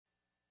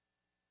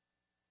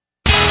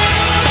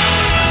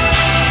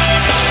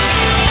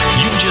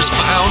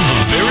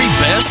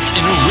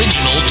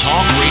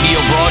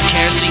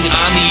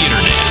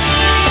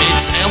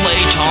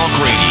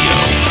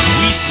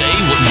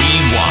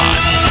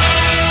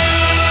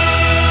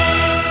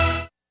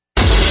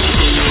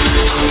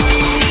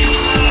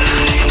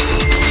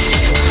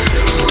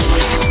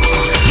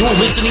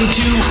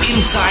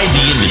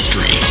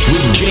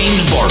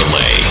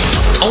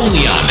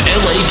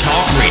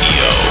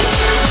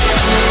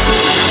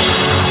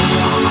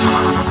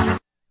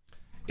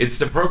It's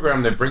the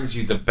program that brings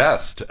you the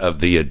best of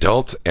the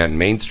adult and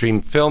mainstream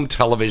film,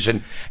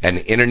 television, and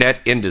internet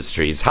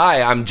industries.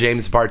 Hi, I'm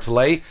James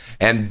Bartolet,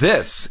 and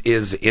this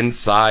is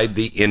Inside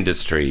the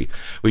Industry.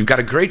 We've got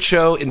a great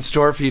show in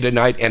store for you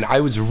tonight, and I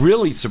was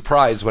really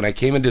surprised when I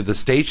came into the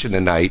station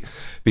tonight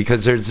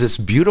because there's this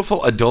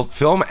beautiful adult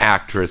film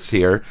actress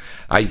here.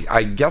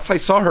 I guess I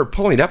saw her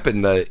pulling up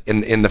in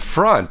the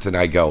front, and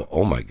I go,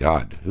 oh my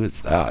God, who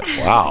is that?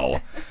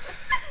 Wow.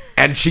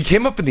 And she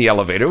came up in the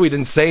elevator. We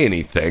didn't say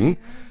anything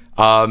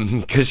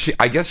because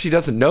I guess she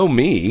doesn't know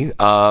me.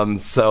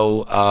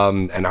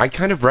 And I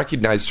kind of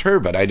recognized her,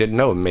 but I didn't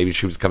know. Maybe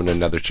she was coming to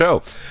another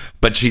show.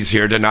 But she's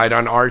here tonight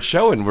on our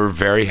show, and we're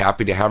very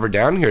happy to have her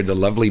down here. The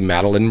lovely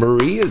Madeline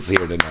Marie is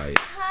here tonight.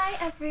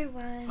 Hi,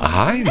 everyone.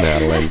 Hi,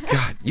 Madeline.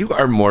 God, you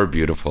are more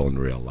beautiful in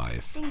real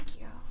life. Thank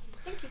you.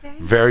 Thank you very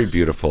much. Very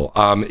beautiful.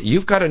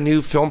 You've got a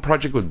new film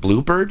project with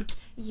Bluebird?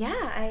 Yeah,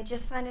 I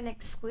just signed an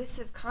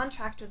exclusive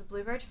contract with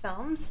Bluebird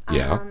Films.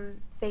 Yeah.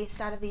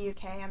 Based out of the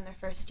UK. I'm their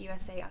first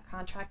USA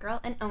contract girl,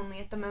 and only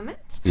at the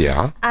moment.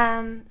 Yeah.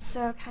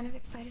 So kind of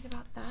excited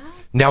about that.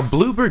 Now,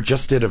 Bluebird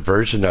just did a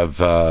version of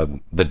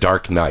The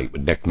Dark Knight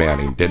with Nick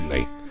Manning, didn't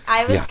they?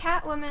 I was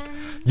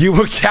Catwoman. You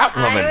were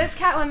Catwoman. I was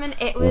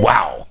Catwoman. It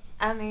was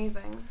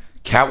amazing.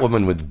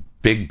 Catwoman with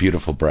big,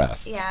 beautiful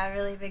breasts. Yeah,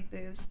 really big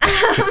boobs.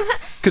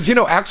 Because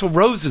Axl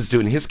Rose is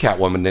doing his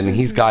Catwoman, and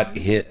he's got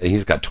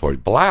Tori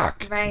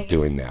Black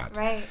doing that.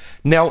 Right.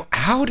 Now,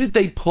 how did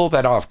they pull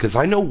that off? Because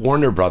I know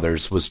Warner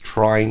Brothers was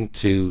trying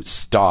to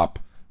stop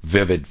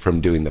Vivid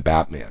from doing the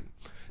Batman.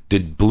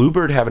 Did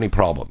Bluebird have any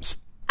problems?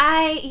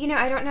 I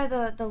don't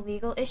know the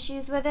legal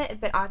issues with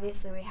it, but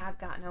obviously we have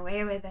gotten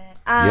away with it.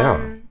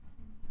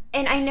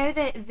 And I know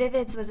that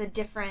Vivid's was a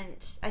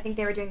different. I think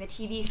they were doing the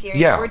TV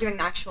series. Yeah. We're doing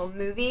the actual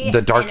movie.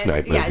 The Dark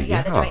Knight movie.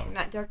 Yeah, the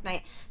Dark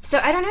Knight. So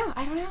I don't know.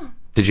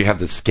 Did you have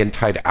the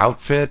skin-tight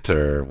outfit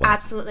or what?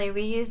 Absolutely.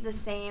 We used the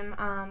same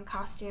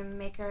costume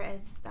maker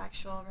as the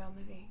actual real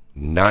movie.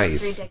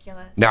 Nice. It's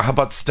ridiculous. Now, how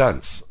about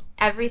stunts?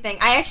 Everything.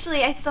 I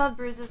still have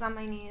bruises on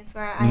my knees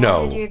where I had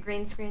to do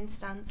green screen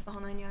stunts, the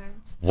whole 9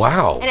 yards.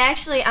 Wow. And I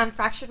actually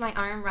fractured my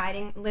arm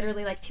riding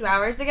literally like 2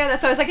 hours ago.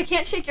 That's why I was like, I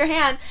can't shake your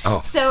hand. Oh.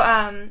 So,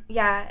 and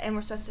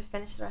we're supposed to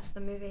finish the rest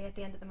of the movie at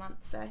the end of the month.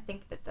 So I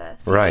think that the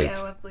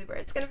CEO of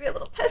Bluebird's going to be a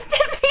little pissed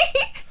at me.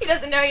 He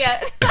doesn't know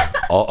yet.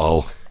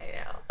 Uh-oh. I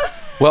know.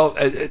 Well,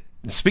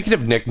 speaking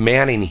of Nick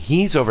Manning,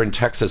 he's over in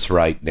Texas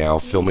right now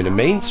filming a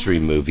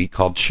mainstream movie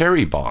called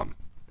Cherry Bomb.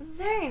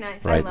 Very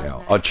nice. Right I love now.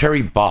 that. Oh,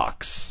 Cherry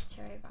Box.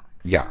 Cherry Box.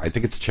 Yeah, I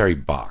think it's Cherry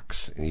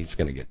Box, and he's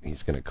gonna get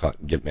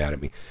mad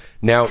at me.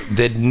 Now,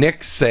 did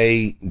Nick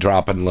say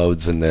dropping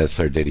loads in this,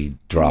 or did he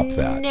drop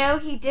that? No,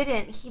 he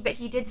didn't. But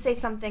he did say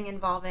something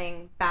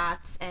involving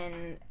bats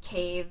and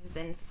caves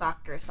and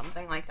fuck or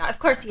something like that. Of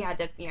course, he had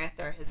to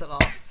throw his little.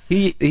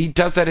 He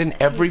does that in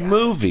every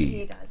movie.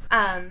 He does.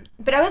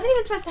 But I wasn't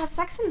even supposed to have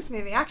sex in this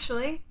movie,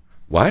 actually.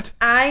 What?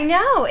 I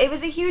know. It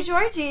was a huge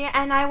orgy,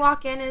 and I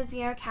walk in as,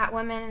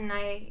 Catwoman, and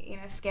I,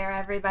 scare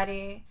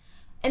everybody.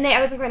 And I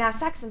wasn't going to have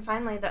sex, and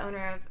finally the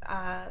owner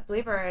of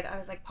Bluebird, I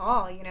was like,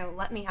 Paul,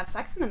 let me have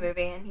sex in the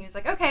movie. And he was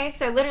like, okay.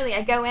 So literally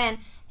I go in.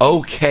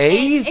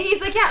 Okay? And he's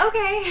like, yeah,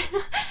 okay.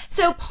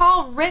 So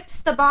Paul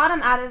rips the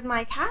bottom out of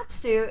my cat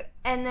suit,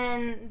 and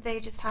then they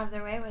just have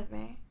their way with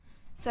me.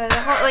 So the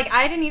whole,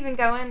 I didn't even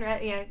go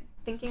in,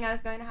 thinking I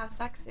was going to have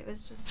sex. It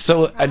was just.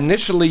 So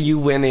initially you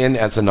went in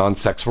as a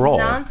non-sex role.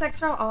 Non-sex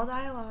role, all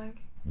dialogue.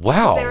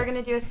 Wow. They were going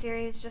to do a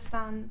series just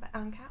on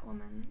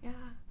Catwoman. Yeah.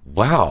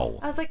 Wow.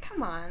 I was like,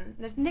 come on.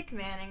 There's Nick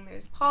Manning.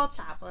 There's Paul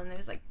Chaplin.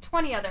 There's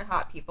 20 other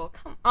hot people.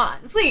 Come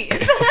on, please.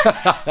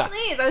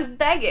 Please. I was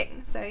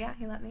begging. So yeah,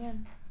 he let me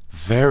in.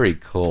 Very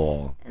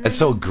cool. And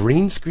so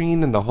green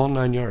screen and the whole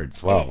 9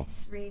 yards. Wow.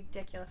 It's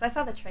ridiculous. I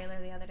saw the trailer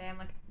the other day. I'm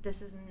like,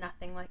 this is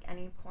nothing like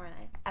any porn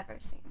I've ever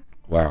seen.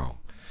 Wow.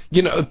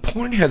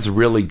 Porn has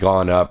really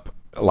gone up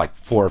 4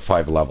 or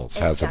 5 levels,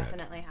 hasn't it? It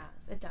definitely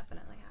has. It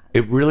definitely has.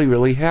 It really,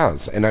 really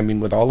has. And I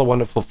mean, with all the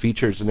wonderful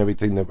features and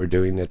everything that we're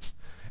doing, it's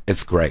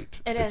great.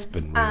 It's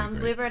been really great.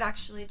 Bluebird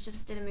actually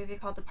just did a movie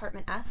called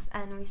Department S,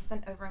 and we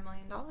spent over $1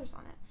 million on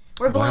it.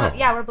 We're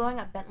blowing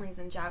up Bentleys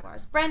and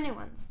Jaguars, brand new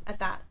ones at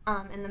that,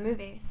 in the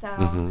movie. So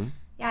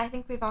yeah, I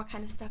think we've all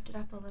kind of stepped it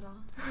up a little.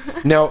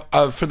 Now,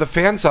 for the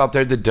fans out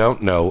there that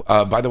don't know,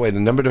 by the way, the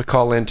number to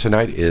call in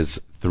tonight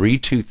is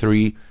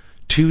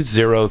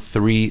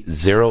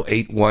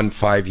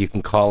 323-203-0815. You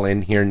can call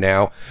in here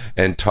now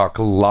and talk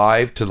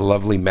live to the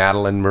lovely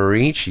Madeline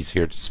Marie. She's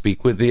here to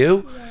speak with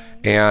you. Yay.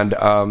 And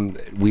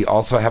we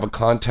also have a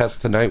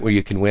contest tonight where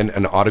you can win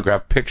an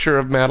autographed picture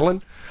of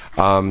Madeline.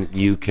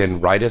 You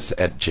can write us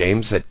at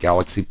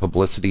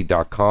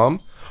james@galaxypublicity.com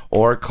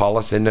or call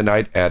us in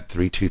tonight at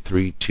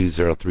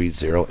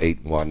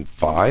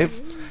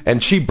 323-203-0815.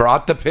 And she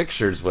brought the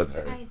pictures with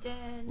her. I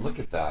did. Look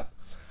at that.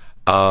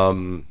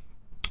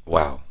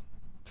 Wow.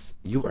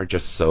 You are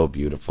just so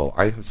beautiful.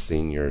 I have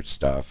seen your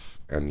stuff,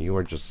 and you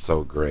are just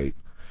so great.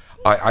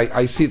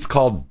 I see it's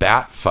called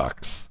Bat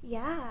Fucks.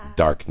 Yeah.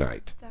 Dark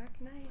Knight. Dark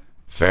Knight.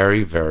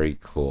 Very, very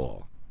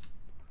cool.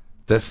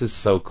 This is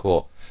so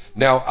cool.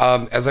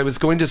 Now, as I was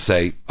going to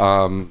say,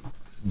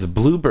 the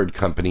Bluebird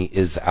Company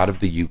is out of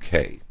the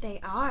UK. They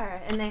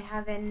are, and they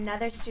have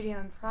another studio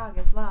in Prague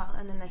as well,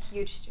 and then a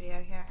huge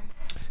studio here.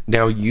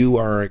 Now, you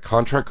are a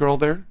contract girl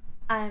there?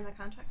 I'm a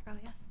contract girl,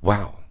 yes.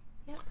 Wow.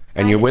 Yep.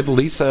 And you're with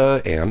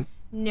Lisa Ann?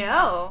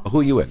 No. Who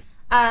are you with?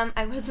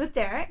 I was with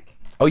Derek.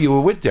 Oh, you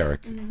were with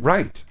Derek. Mm-hmm.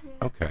 Right.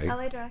 Yeah. Okay.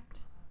 LA Direct.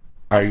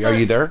 Are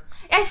you there?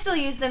 I still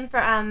use them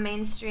for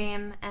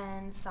mainstream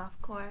and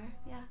softcore,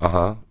 yeah.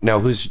 Uh-huh. Now,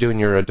 who's doing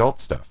your adult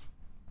stuff?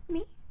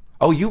 Me.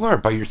 Oh, you are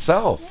by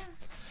yourself. Yeah.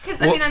 Because,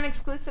 Well, I'm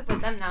exclusive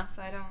with them now,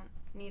 so I don't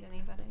need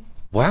anybody.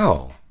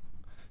 Wow.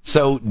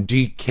 So,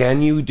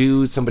 can you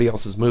do somebody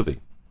else's movie?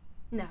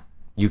 No.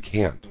 You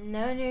can't.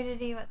 No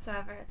nudity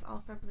whatsoever. It's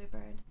all for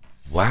Bluebird.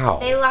 Wow.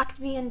 They locked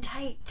me in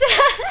tight.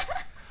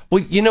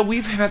 Well,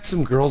 we've had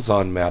some girls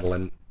on,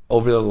 Madeline,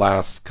 over the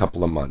last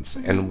couple of months,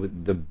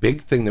 and the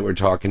big thing that we're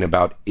talking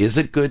about, is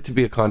it good to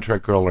be a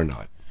contract girl or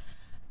not?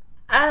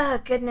 Oh,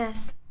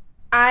 goodness.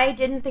 I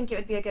didn't think it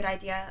would be a good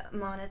idea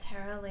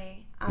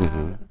monetarily,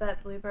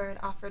 but Bluebird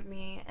offered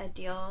me a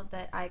deal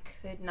that I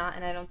could not,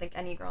 and I don't think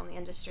any girl in the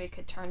industry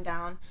could turn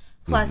down.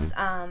 Plus,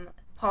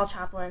 Paul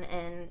Chaplin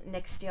and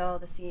Nick Steele,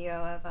 the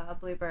CEO of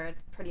Bluebird,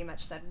 pretty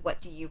much said,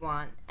 what do you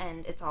want?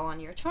 And it's all on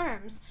your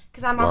terms.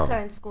 Because I'm also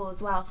in school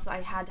as well, so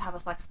I had to have a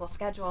flexible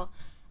schedule.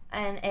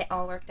 And it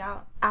all worked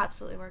out,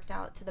 absolutely worked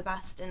out to the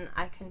best, and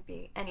I couldn't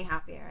be any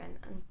happier.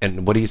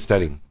 And what are you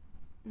studying?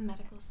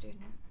 Medical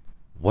student.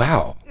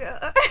 Wow.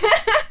 Yeah.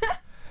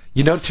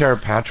 Tara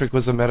Patrick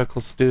was a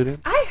medical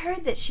student? I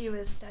heard that she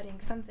was studying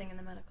something in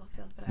the medical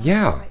field, but I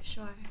wasn't quite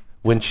sure.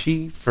 When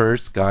she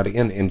first got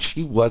in, and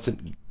she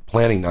wasn't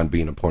planning on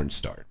being a porn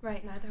star.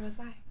 Right, neither was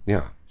I.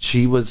 Yeah.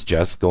 She was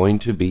just going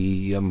to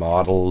be a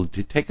model,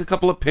 to take a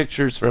couple of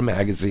pictures for a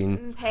magazine.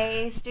 And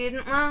pay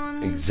student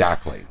loans.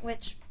 Exactly.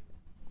 Which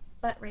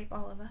butt rape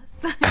all of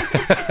us.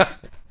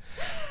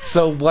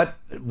 So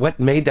what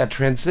made that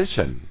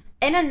transition?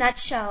 In a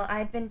nutshell,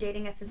 I'd been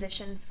dating a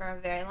physician for a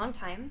very long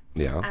time.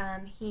 Yeah.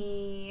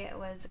 He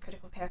was a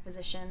critical care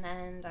physician,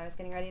 and I was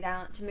getting ready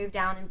to move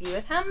down and be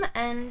with him.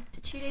 And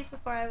 2 days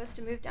before I was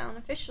to move down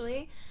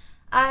officially,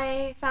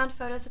 I found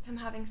photos of him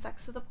having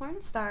sex with a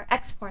porn star,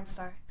 ex-porn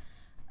star.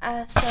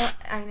 So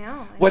I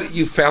know. What,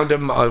 you found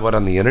him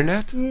on the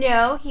internet?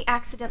 No, he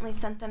accidentally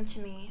sent them to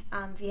me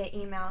via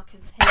email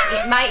because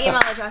my email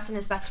address and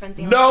his best friend's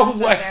email address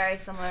were very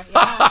similar.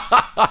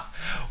 Yeah.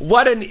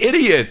 What an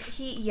idiot!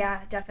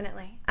 Yeah,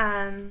 definitely.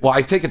 Well,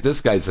 I take it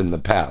this guy's in the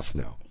past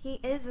now. He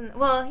is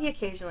he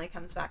occasionally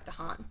comes back to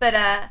haunt. But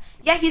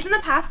yeah, he's in the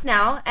past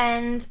now,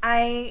 and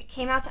I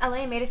came out to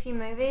LA, made a few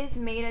movies,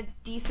 made a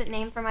decent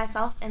name for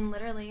myself, and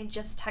literally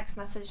just text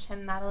messaged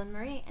him Madeline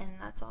Marie, and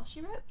that's all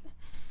she wrote.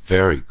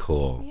 Very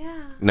cool.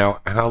 Yeah. Now,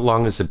 how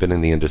long has it been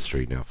in the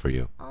industry now for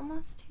you?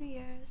 Almost 2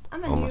 years.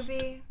 I'm a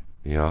newbie.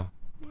 Yeah?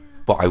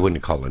 Well, I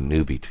wouldn't call a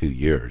newbie 2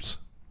 years.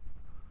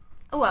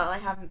 Well, I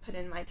haven't put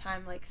in my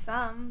time like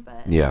some,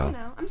 but,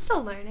 I'm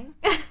still learning.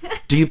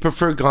 Do you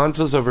prefer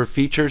gonzos over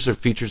features or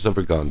features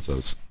over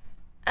gonzos?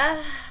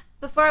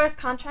 Before I was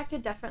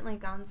contracted, definitely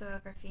gonzo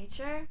over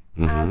feature.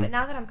 But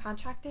now that I'm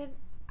contracted,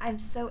 I'm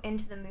so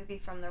into the movie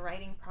from the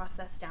writing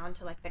process down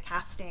to like the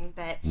casting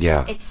that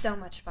it's so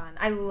much fun.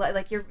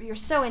 You're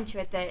so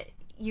into it that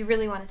you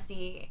really want to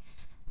see.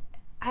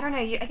 I don't know.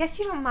 I guess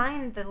you don't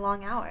mind the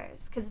long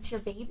hours because it's your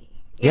baby.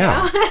 You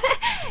know?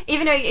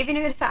 even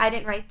if I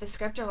didn't write the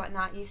script or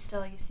whatnot, you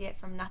see it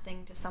from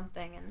nothing to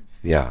something, and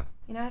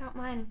I don't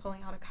mind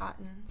pulling out a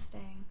cotton and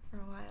staying for a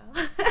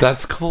while.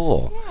 That's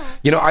cool.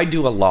 Yeah. I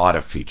do a lot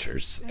of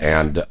features,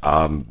 and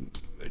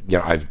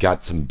I've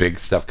got some big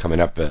stuff coming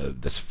up.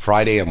 This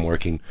Friday, I'm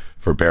working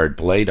for Barrett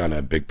Blade on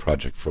a big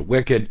project for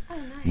Wicked. Oh,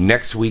 nice.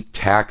 Next week,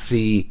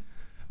 Taxi.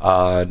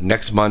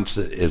 Next month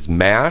is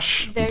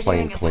MASH. They're I'm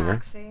playing doing Klinger. a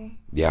Taxi.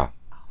 Yeah.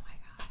 Oh my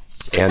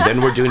gosh. And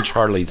then we're doing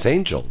Charlie's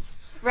Angels.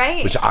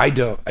 Right. Which I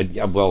don't.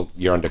 Well,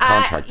 you're under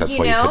contract. That's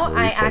why you couldn't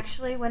read I it.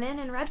 actually went in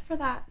and read for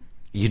that.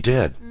 You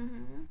did.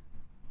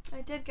 I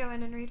did go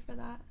in and read for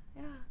that.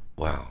 Yeah.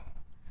 Wow.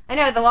 I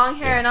know, the long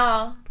hair and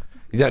all.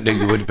 Yeah, no,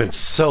 you would have been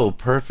so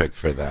perfect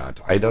for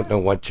that. I don't know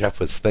what Jeff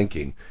was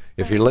thinking.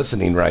 If you're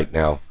listening right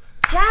now,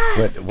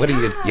 Jeff, what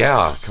do you?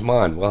 Yeah, come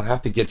on. We'll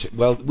have to get you.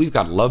 Well, we've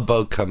got Love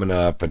Boat coming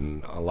up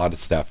and a lot of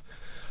stuff.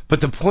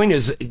 But the point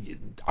is,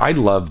 I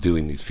love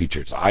doing these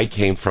features. I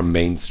came from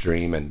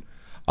mainstream, and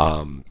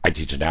I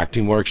teach an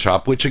acting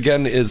workshop, which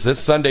again is this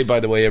Sunday, by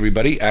the way,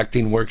 everybody.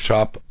 Acting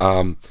workshop.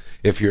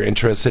 If you're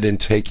interested in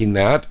taking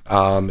that,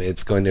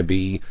 it's going to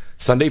be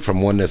Sunday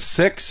from 1 to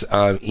 6.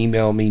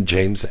 Email me,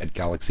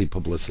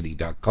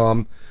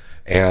 james@galaxypublicity.com,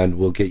 and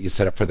we'll get you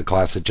set up for the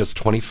class at just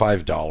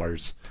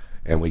 $25.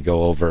 And we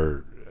go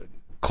over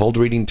cold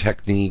reading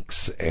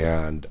techniques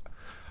and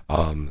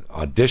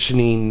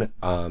auditioning.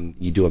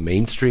 You do a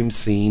mainstream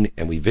scene,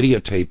 and we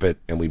videotape it,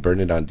 and we burn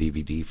it on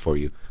DVD for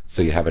you,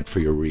 so you have it for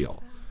your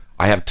reel.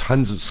 I have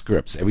tons of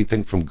scripts,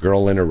 everything from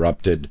Girl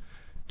Interrupted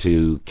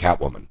to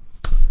Catwoman.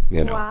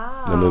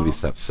 Wow. The movie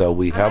stuff. So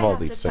we have all have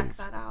these to things.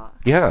 Check that out.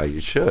 Yeah, you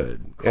should.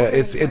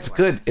 It's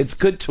good. It's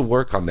good to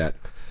work on that.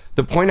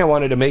 the point I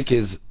wanted to make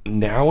is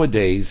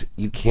nowadays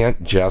you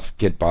can't just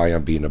get by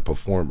on being a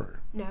performer.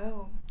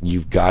 No.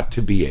 You've got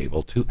to be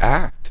able to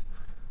act.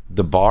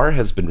 The bar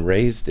has been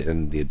raised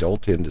in the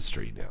adult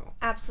industry now.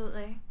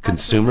 Absolutely.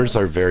 Consumers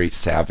Absolutely. are very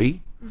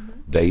savvy. Mm-hmm.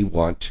 They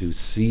want to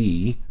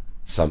see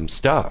some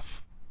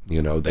stuff.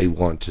 You know, they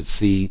want to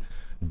see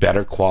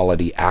better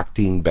quality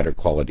acting, better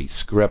quality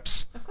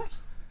scripts. Of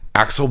course.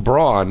 Axel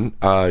Braun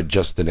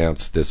just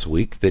announced this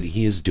week that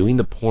he is doing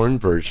the porn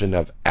version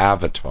of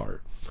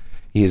Avatar.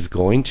 He is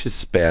going to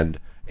spend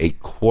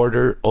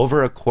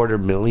over a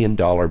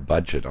 $250,000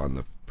 budget on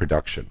the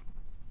production.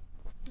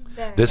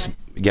 Very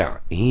nice. Yeah,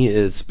 he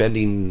is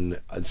spending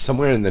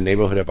somewhere in the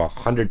neighborhood of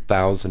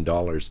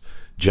 $100,000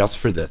 just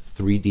for the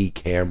 3D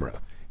camera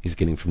he's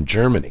getting from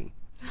Germany.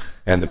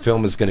 And the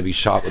film is going to be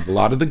shot with a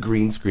lot of the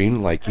green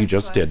screen, like you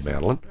just did,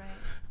 Madeline.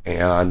 Right.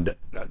 And,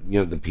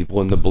 the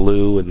people in the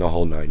blue and the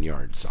whole 9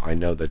 yards. I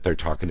know that they're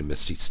talking to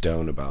Misty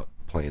Stone about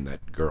playing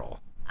that girl.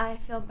 I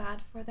feel bad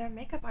for their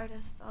makeup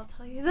artists, I'll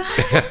tell you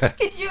that.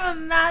 Could you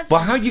imagine?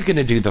 Well, how are you going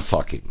to do the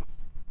fucking?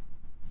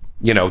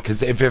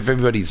 Because if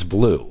everybody's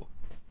blue.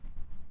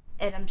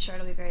 And I'm sure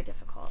it'll be very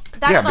difficult.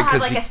 They'll have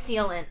because like a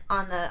sealant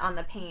on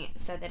the paint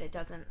so that it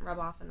doesn't rub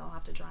off, and they'll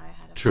have to dry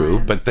ahead of True,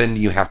 time. but then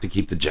you have to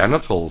keep the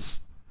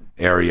genitals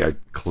area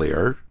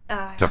clear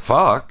to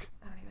fuck.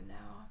 I don't even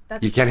know.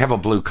 You can't have a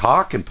blue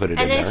cock and put it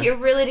in there. And if you're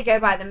really to go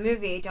by the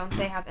movie, don't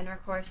they have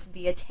intercourse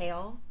via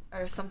tail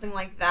or something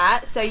like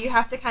that? So you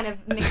have to kind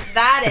of mix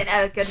that in.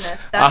 Oh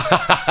goodness,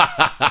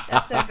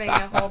 that's opening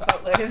a whole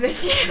boatload of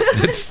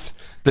issues.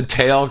 The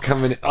tail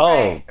coming.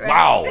 Oh, right.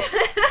 Wow.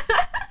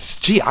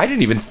 Gee, I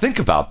didn't even think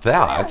about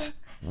that. Yeah.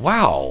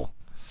 Wow.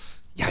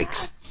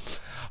 Yikes.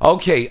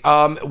 Okay,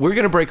 we're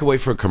going to break away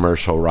for a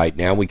commercial right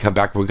now. We come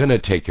back, we're going to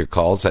take your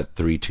calls at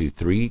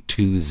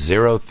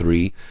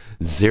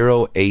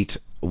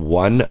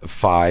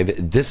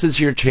 323-203-0815. This is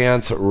your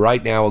chance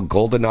right now, a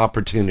golden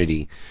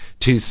opportunity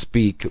to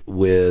speak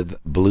with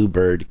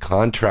Bluebird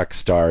contract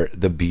star,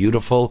 the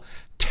beautiful,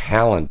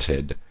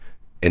 talented,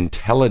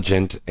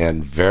 intelligent,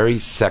 and very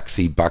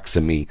sexy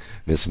buxomy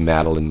Miss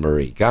Madeline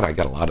Marie. God, I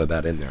got a lot of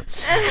that in there.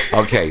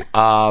 Okay,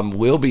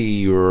 we'll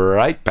be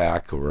right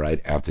back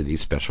right after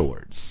these special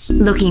words.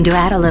 Looking to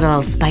add a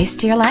little spice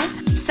to your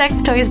life?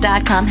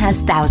 Sextoys.com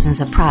has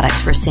thousands of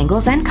products for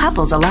singles and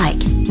couples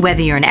alike.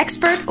 Whether you're an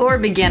expert or a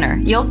beginner,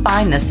 you'll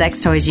find the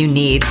sex toys you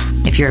need.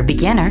 If you're a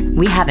beginner,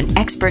 we have an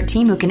expert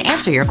team who can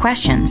answer your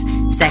questions.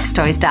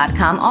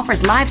 Sextoys.com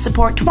offers live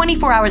support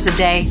 24 hours a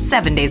day,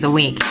 7 days a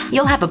week.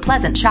 You'll have a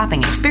pleasant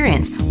shopping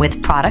experience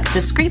with products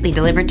discreetly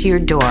delivered to your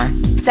door.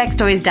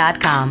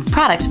 Sextoys.com.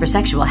 Products for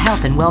sexual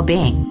health and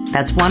well-being.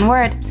 That's one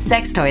word,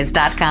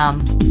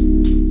 sextoys.com.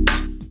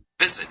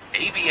 Visit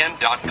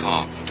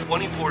avn.com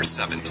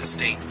 24/7 to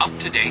stay up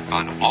to date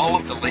on all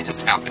of the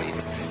latest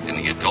happenings in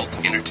the adult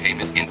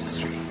entertainment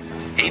industry.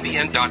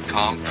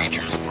 avn.com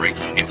features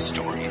breaking news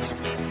stories,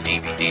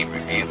 DVD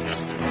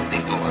reviews,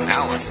 legal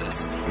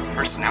analysis,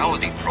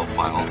 personality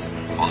profiles,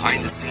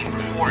 behind-the-scene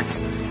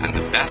reports, and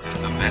the best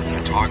event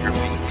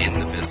photography in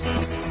the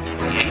business.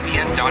 The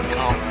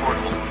avn.com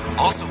portal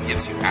also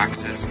gives you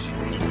access to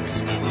the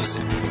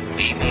exclusive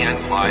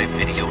AVN Live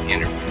video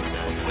interviews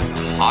with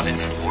the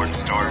hottest porn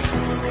stars,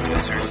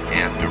 producers,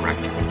 and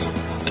directors.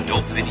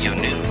 Adult Video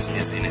News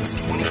is in its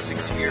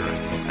 26th year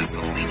as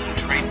the leading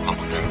trade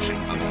publication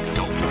of the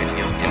adult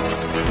video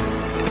industry.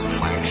 Its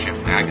flagship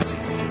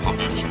magazine is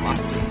published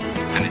monthly,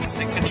 and its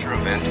signature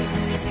event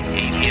is the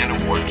AVN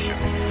Award Show,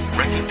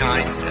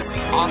 recognized as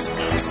the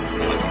Oscars of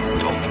the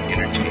adult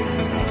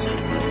entertainment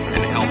industry,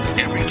 and held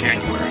every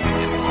January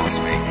in Las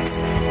Vegas.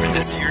 For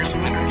this year's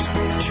winners,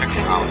 check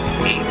out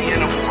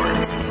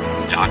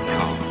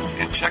avnawards.com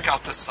and check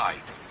out the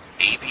site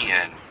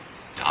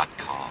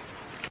avn.com.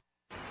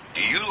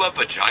 Do you love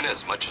vagina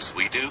as much as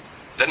we do?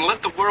 Then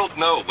let the world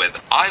know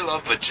with I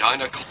Love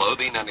Vagina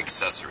clothing and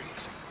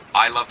accessories.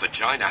 I Love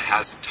Vagina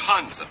has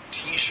tons of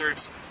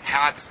t-shirts,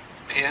 hats,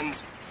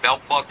 pins,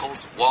 belt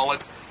buckles,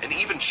 wallets, and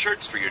even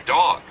shirts for your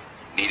dog.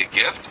 Need a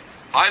gift?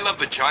 I Love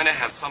Vagina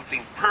has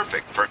something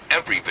perfect for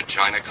every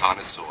vagina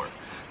connoisseur.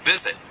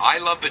 Visit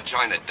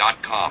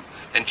ilovevagina.com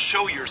and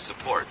show your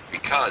support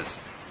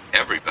because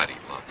everybody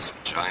loves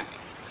vagina.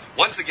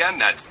 Once again,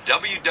 that's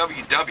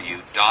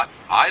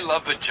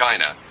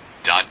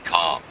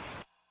www.ilovevagina.com.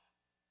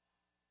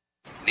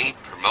 Need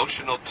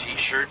promotional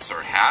t-shirts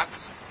or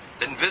hats?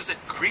 Then visit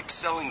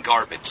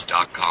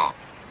creepsellinggarbage.com.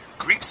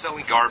 Creep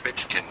Selling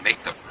Garbage can make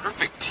the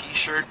perfect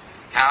t-shirt,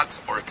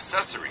 hats, or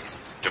accessories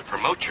to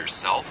promote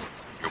yourself,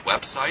 your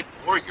website,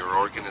 or your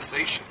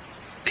organization.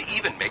 They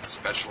even make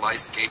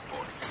specialized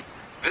skateboards.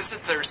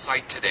 Visit their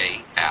site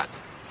today at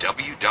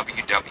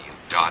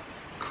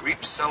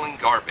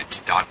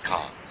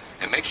www.creepsellinggarbage.com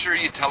and make sure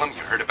you tell them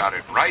you heard about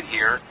it right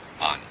here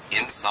on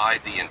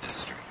Inside the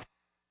Industry.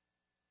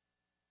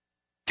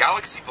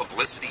 Galaxy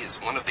Publicity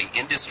is one of the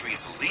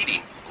industry's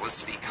leading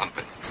publicity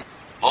companies,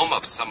 home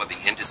of some of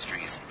the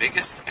industry's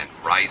biggest and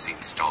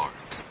rising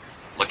stars.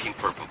 Looking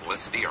for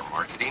publicity or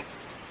marketing?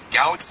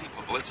 Galaxy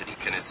Publicity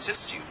can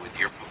assist you with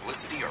your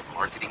publicity or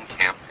marketing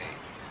campaign.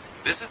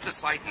 Visit the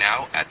site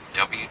now at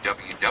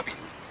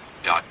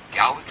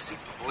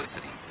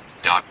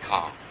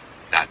www.galaxypublicity.com.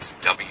 That's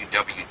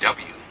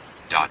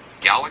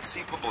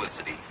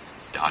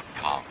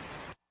www.galaxypublicity.com.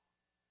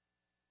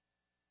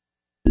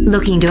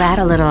 Looking to add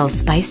a little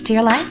spice to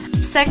your life?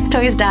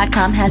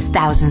 Sextoys.com has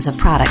thousands of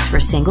products for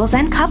singles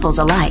and couples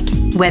alike.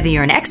 Whether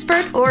you're an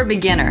expert or a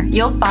beginner,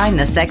 you'll find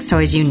the sex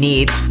toys you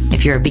need.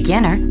 If you're a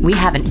beginner, we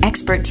have an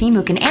expert team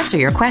who can answer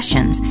your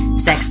questions.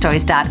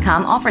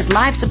 Sextoys.com offers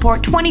live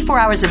support 24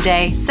 hours a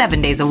day,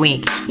 7 days a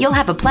week. You'll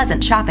have a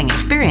pleasant shopping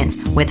experience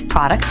with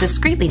products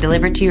discreetly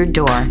delivered to your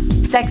door.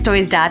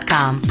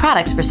 Sextoys.com,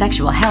 products for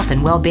sexual health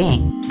and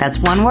well-being. That's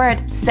one word,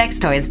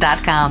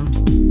 sextoys.com.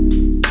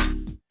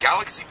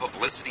 Galaxy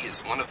Publicity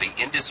is one of the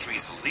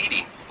industry's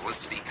leading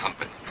publicity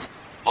companies,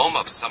 home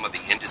of some of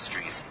the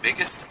industry's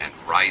biggest and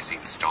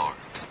rising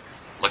stars.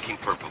 Looking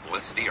for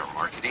publicity or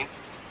marketing?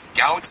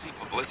 Galaxy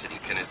Publicity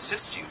can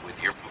assist you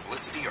with your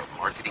publicity or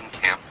marketing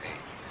campaign.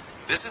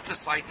 Visit the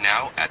site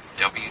now at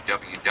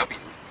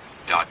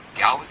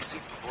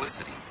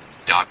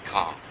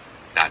www.galaxypublicity.com.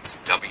 That's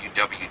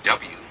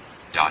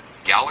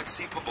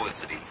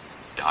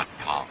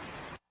www.galaxypublicity.com.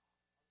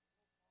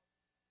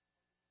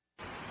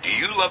 Do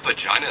you love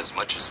vagina as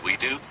much as we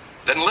do?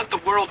 Then let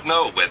the world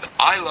know with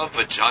I Love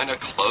Vagina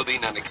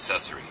clothing and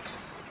accessories.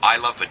 I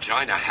Love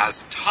Vagina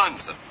has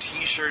tons of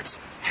t-shirts,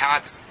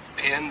 hats,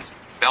 pins,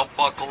 belt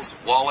buckles,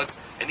 wallets,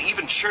 and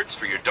even shirts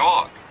for your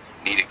dog.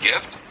 Need a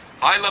gift?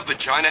 I Love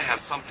Vagina has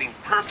something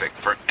perfect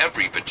for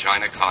every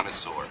vagina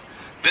connoisseur.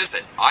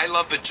 Visit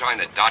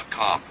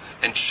ilovevagina.com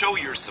and show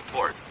your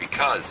support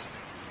because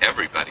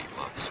everybody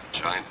loves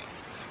vagina.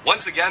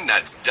 Once again,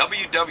 that's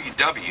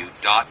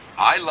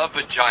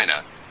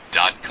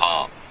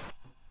www.ilovevagina.com.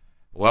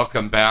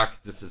 Welcome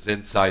back. This is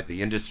Inside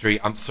the Industry.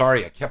 I'm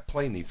sorry, I kept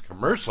playing these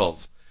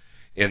commercials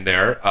in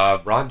there.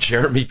 Ron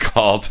Jeremy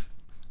called,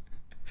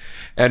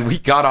 and we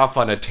got off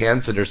on a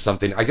tangent or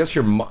something. I guess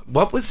your mom,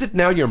 what was it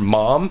now, your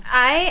mom?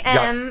 I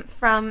am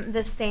from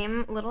the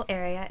same little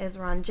area as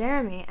Ron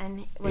Jeremy,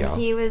 and when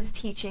he was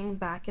teaching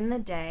back in the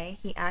day,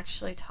 he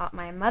actually taught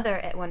my mother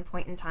at one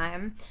point in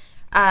time.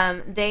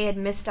 They had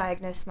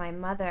misdiagnosed my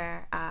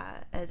mother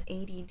as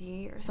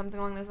ADD or something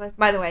along those lines.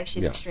 By the way,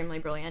 she's extremely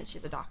brilliant.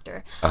 She's a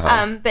doctor.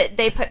 But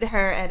they put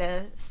her at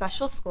a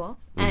special school,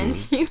 and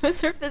he was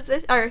her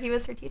physician, or he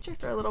was her teacher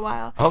for a little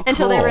while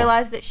until they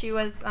realized that she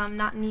was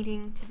not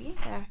needing to be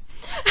there.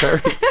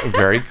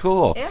 Very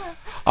cool. Yeah.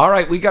 All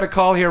right, we got a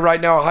call here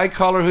right now. Hi,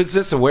 caller. Who's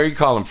this, and where are you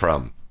calling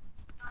from?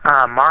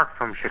 Mark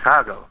from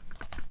Chicago.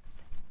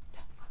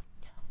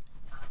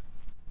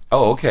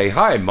 Oh, okay.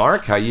 Hi,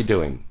 Mark. How you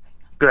doing?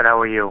 Good,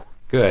 how are you?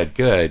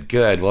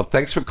 Good. Well,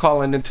 thanks for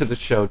calling into the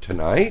show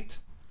tonight.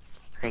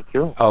 Thank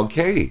you.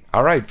 Okay.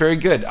 All right. Very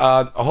good.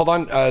 Hold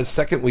on a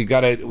second. We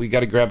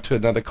gotta grab to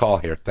another call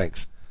here.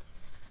 Thanks.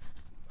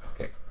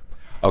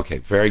 Okay.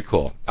 Very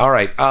cool. All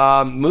right.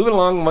 Moving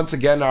along. Once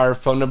again, our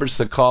phone numbers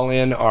to call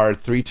in are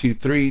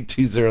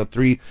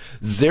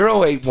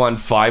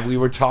 323-203-0815. We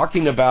were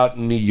talking about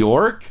New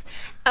York.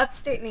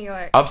 Upstate New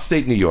York.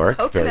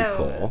 Poconos. Very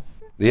cool.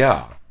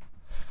 Yeah.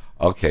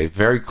 Okay,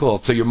 very cool.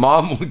 So your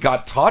mom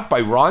got taught by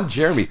Ron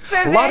Jeremy. For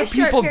a lot of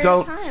people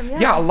don't.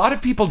 A lot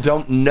of people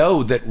don't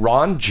know that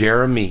Ron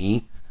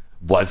Jeremy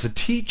was a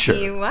teacher.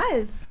 He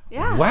was.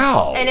 Yeah.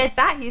 Wow. And at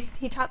that,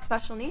 he taught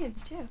special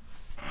needs too.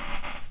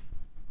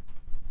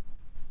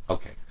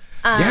 Okay.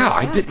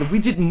 We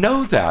didn't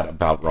know that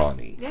about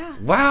Ronnie. Yeah.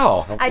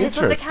 Wow. How I just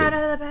let the interesting. cat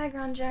out of the bag,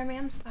 Ron Jeremy.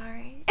 I'm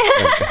sorry.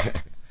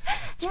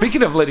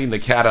 Speaking of letting the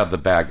cat out of the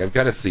bag, I've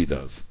got to see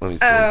those. Let me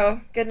see.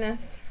 Oh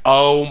goodness.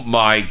 Oh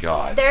my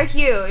God. They're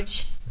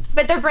huge,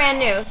 but they're brand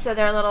new, so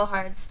they're a little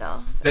hard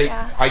still.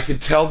 I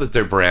could tell that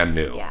they're brand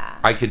new. Yeah.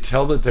 I could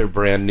tell that they're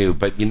brand new,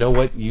 but you know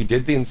what? You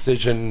did the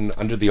incision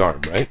under the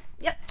arm, right?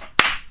 Yep.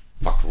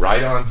 Fuck,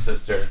 right on,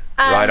 sister.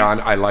 Right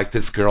on. I like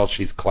this girl.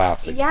 She's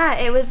classy. Yeah,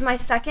 it was my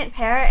second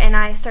pair, and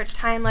I searched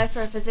high and low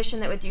for a physician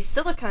that would do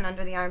silicone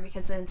under the arm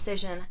because the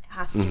incision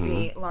has to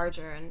be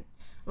larger, and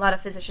a lot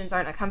of physicians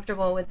aren't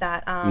comfortable with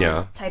that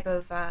type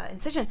of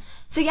incision.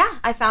 So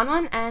I found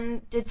one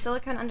and did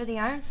silicone under the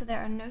arm, so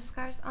there are no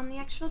scars on the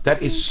actual boob.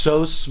 That is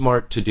so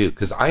smart to do,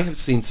 because I have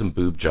seen some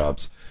boob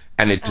jobs,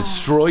 and it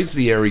destroys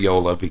the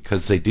areola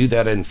because they do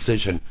that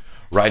incision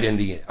right in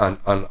the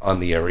on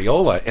the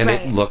areola, and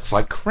it looks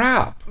like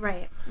crap.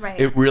 Right.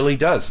 It really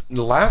does.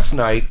 Last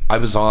night I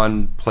was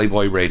on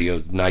Playboy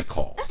Radio's Night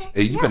Calls.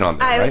 Okay, You've been on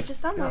there, right? I was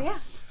just on there,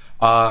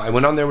 I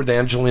went on there with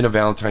Angelina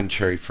Valentine,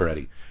 Cherry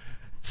Ferretti.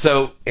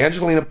 So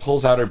Angelina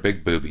pulls out her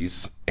big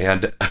boobies,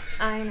 and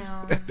I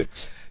know.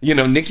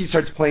 Nikki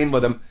starts playing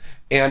with them,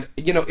 and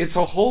it's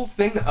a whole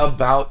thing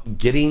about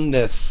getting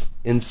this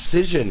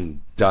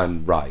incision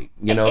done right,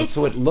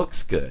 so it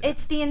looks good.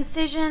 It's the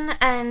incision,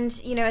 and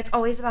it's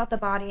always about the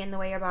body and the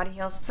way your body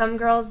heals. Some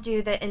girls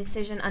do the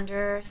incision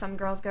under, some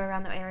girls go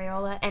around the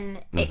areola, and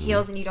it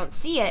heals and you don't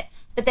see it.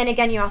 But then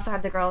again, you also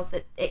have the girls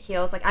that it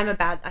heals. Like,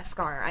 I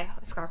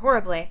scar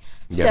horribly.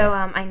 Yeah. So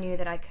I knew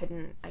that I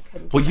couldn't. Do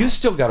well, that. You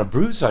still got a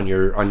bruise on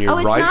your right arm. Oh,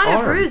 it's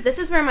not a bruise. This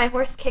is where my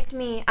horse kicked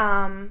me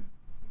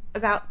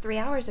about 3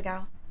 hours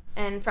ago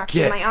and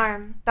fractured my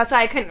arm. That's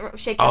why I couldn't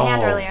shake your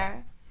hand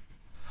earlier.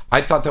 I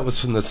thought that was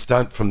from the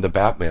stunt from the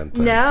Batman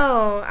thing.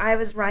 No, I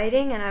was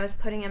riding and I was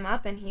putting him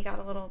up and he got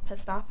a little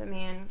pissed off at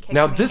me and kicked me.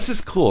 Now, this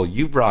is cool.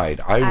 You ride.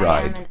 I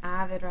ride. I am an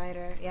avid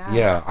rider, yeah.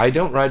 Yeah, I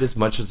don't ride as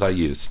much as I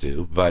used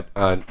to, but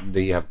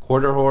do you have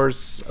quarter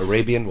horse,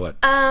 Arabian, what?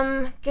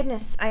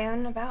 Goodness, I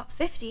own about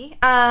 50.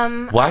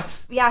 What?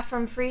 Yeah,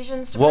 from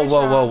Frisians to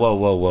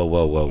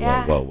Whoa.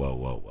 Yeah.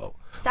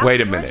 South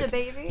Wait a Georgia, minute.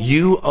 baby.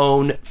 You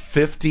own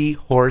 50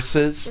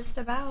 horses? Just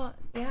about,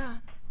 yeah.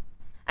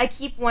 I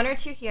keep 1 or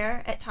 2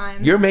 here at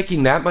times. You're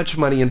making that much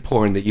money in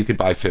porn that you could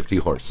buy 50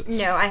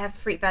 horses. No, I have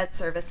free vet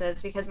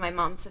services because my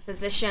mom's a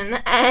physician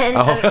and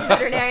a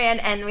veterinarian,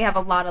 and we have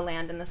a lot of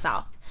land in the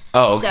South.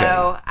 Oh, okay.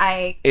 So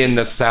in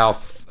the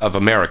South of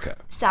America.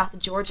 South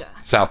Georgia.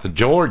 South of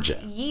Georgia.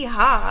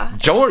 Yeehaw.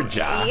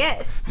 Georgia?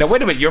 Yes. Now,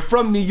 wait a minute. You're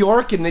from New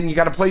York, and then you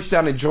got a place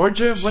down in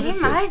Georgia? What is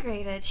She this?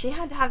 migrated. She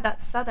had to have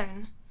that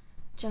Southern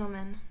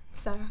gentleman.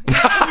 So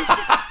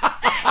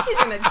she's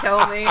gonna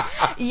kill me.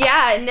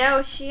 Yeah,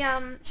 no, she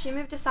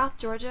moved to South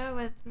Georgia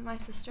with my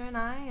sister and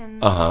I,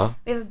 and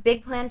we have a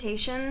big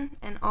plantation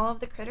and all of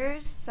the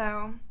critters.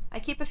 So I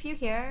keep a few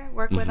here,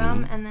 work with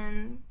them, and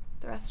then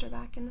the rest are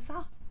back in the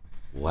South.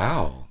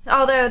 Wow.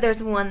 Although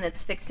there's one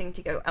that's fixing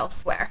to go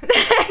elsewhere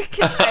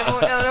because I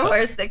won't own a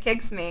horse that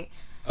kicks me.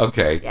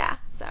 Okay. Yeah.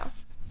 So.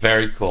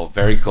 Very cool.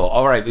 Very cool.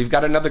 All right, we've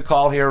got another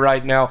call here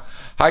right now.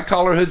 Hi,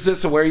 caller. Who's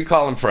this, and where are you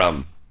calling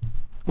from?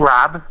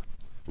 Rob.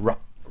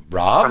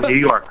 Rob? From New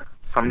York.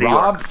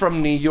 Rob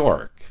from New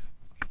York.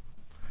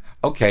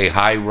 Okay.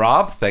 Hi,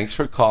 Rob. Thanks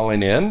for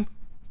calling in.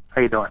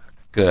 How you doing?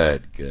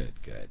 Good.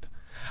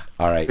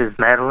 All right. Is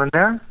Madeline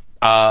there?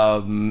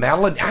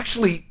 Madeline,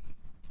 actually,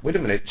 wait a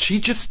minute. She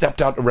just stepped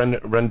out to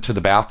run to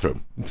the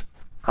bathroom.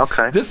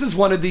 Okay. This is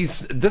one of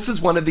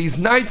these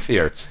nights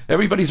here.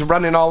 Everybody's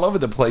running all over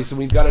the place, and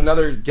we've got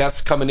another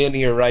guest coming in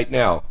here right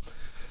now.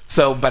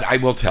 So, but I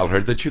will tell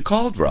her that you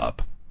called,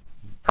 Rob.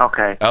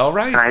 Okay. All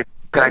right.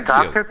 Can I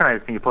talk to her?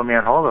 Can you put me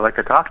on hold? I'd like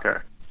to talk to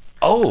her.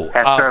 Oh.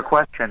 Ask her a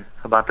question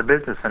about the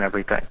business and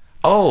everything.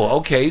 Oh,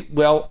 okay.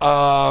 Well,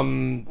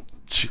 why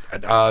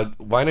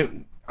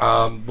don't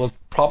we'll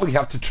probably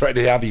have to try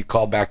to have you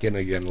call back in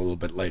again a little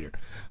bit later.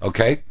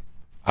 Okay?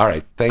 All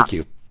right. Thank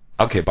you.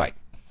 Okay, bye.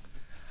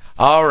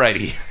 All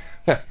righty.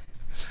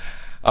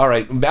 All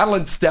right.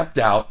 Madeline stepped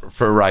out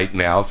for right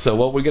now. So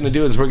what we're going to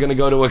do is we're going to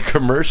go to a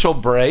commercial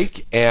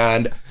break,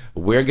 and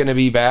we're going to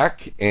be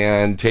back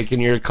and taking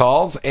your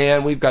calls.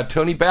 And we've got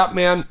Tony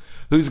Batman,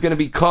 who's going to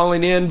be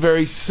calling in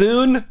very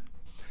soon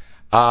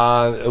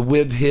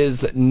with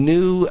his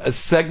new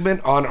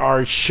segment on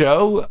our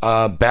show,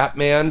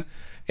 Batman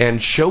and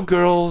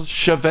Showgirl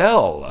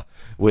Chevelle,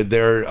 with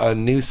their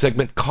new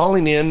segment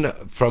calling in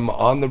from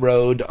on the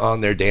road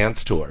on their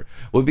dance tour.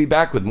 We'll be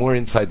back with more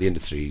Inside the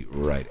Industry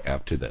right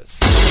after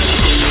this.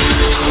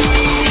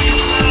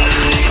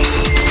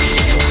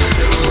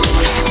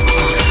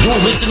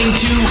 You're listening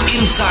to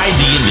Inside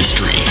the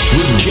Industry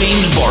with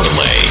James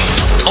Bartolet,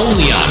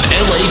 only on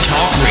LA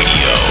Talk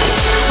Radio.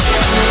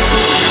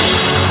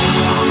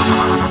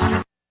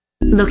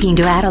 Looking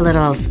to add a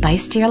little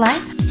spice to your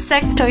life?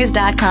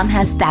 Sextoys.com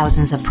has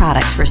thousands of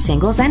products for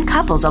singles and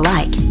couples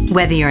alike.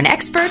 Whether you're an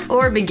expert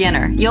or a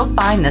beginner, you'll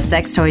find the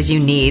sex toys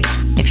you need.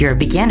 If you're a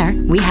beginner,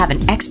 we have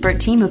an expert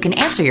team who can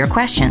answer your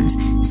questions.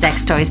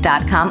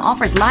 Sextoys.com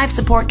offers live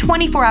support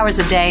 24 hours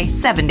a day,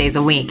 7 days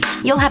a week.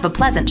 You'll have a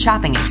pleasant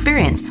shopping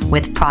experience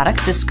with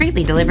products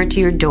discreetly delivered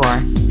to your door.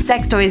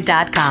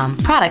 Sextoys.com,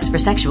 products for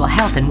sexual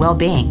health and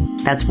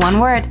well-being. That's one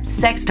word,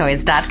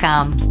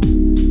 sextoys.com.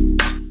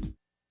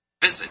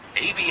 Visit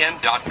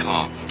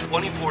avn.com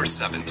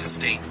 24/7 to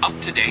stay up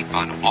to date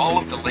on all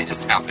of the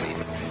latest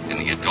happenings in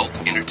the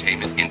adult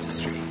entertainment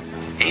industry.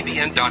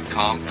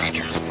 avn.com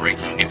features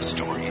breaking news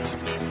stories,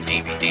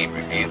 DVD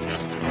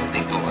reviews,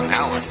 legal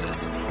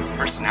analysis,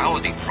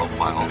 personality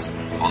profiles,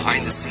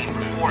 behind-the-scene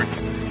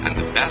reports, and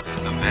the best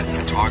event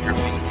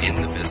photography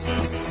in the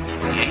business.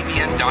 The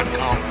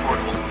avn.com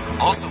portal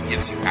also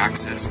gives you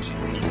access to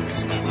the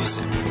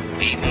exclusive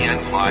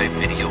AVN Live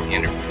video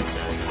interviews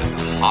with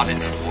the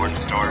hottest porn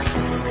stars,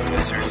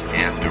 producers,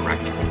 and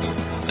directors.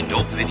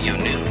 Adult Video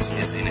News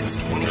is in its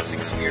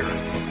 26th year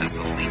as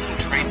the leading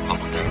trade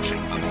publication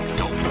of the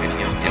adult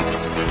video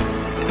industry.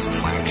 Its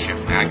flagship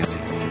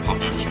magazine is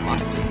published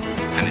monthly,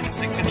 and its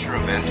signature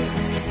event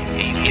is the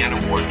AVN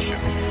Award Show,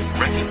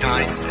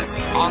 recognized as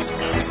the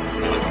Oscars of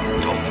the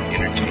adult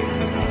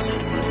entertainment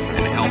industry,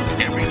 and held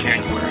every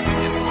January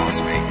in Las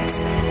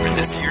Vegas. For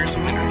this year's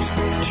winners,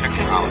 check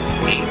it out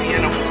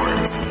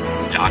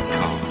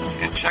avnawards.com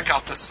and check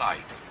out the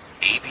site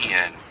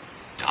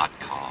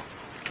avn.com.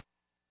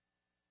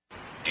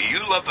 Do you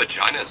love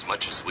vagina as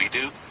much as we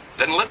do?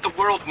 Then let the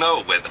world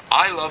know with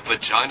I Love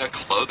Vagina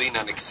clothing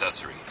and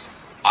accessories.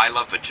 I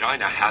Love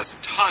Vagina has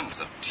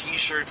tons of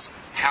t-shirts,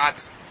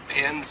 hats,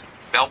 pins,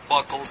 belt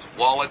buckles,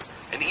 wallets,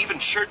 and even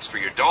shirts for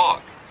your dog.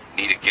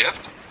 Need a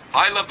gift?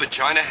 I Love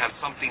Vagina has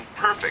something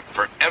perfect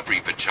for every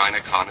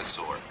vagina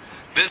connoisseur.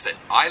 Visit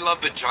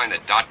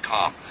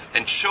ilovevagina.com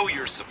and show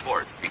your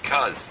support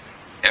because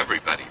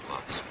everybody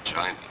loves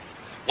vagina.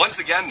 Once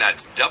again,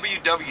 that's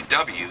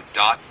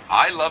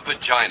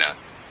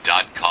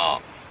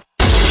www.ilovevagina.com.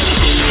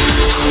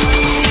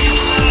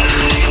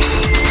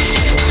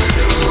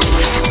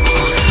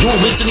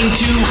 You're listening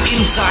to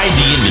Inside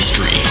the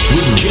Industry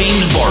with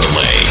James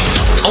Bartolet,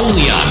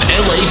 only on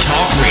LA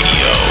Talk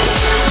Radio.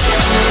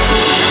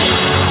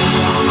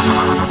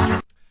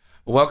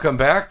 Welcome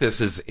back.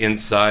 This is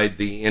Inside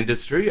the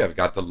Industry. I've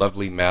got the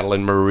lovely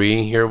Madeline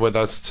Marie here with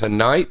us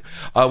tonight.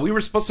 We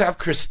were supposed to have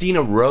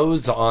Christina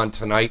Rose on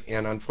tonight,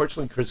 and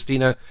unfortunately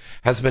Christina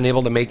hasn't been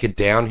able to make it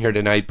down here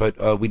tonight,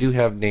 but we do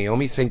have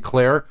Naomi St.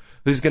 Clair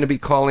who's going to be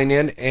calling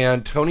in,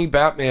 and Tony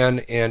Batman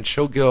and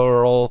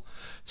Showgirl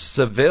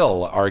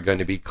Seville are going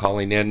to be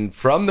calling in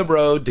from the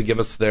road to give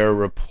us their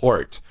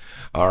report.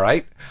 All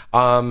right.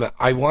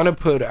 I want to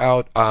put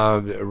out,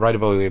 right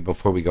away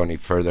before we go any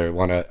further, I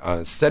want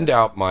to send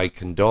out my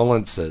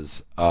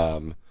condolences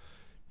to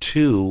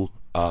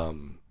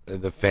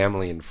the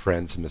family and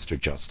friends of Mr.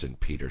 Justin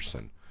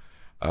Peterson,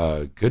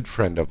 a good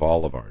friend of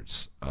all of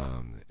ours,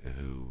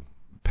 who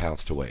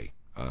passed away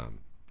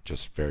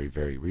just very,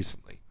 very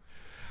recently.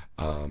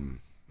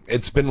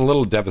 It's been a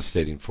little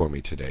devastating for me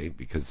today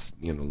because,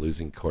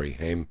 losing Corey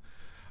Haim,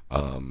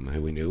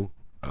 who we knew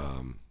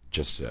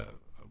just a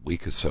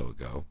week or so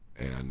ago,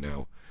 and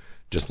now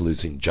just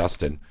losing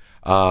Justin.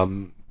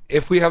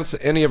 If we have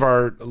any of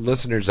our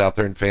listeners out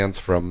there and fans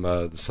from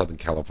the Southern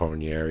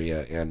California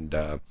area, and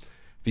if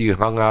you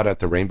hung out at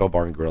the Rainbow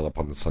Bar and Grill up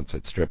on the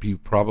Sunset Strip, you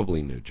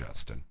probably knew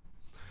Justin.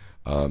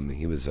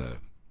 He was a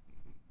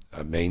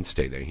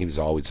mainstay there. He was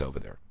always over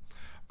there.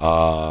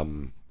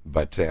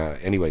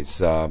 Anyways,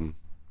 go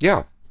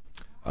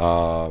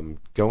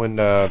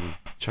and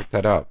check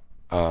that out.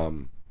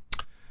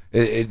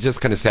 It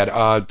just kind of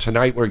sad.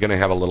 Tonight we're going to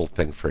have a little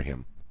thing for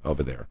him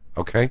over there,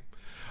 okay?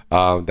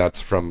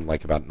 That's from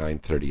like about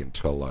 9:30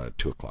 until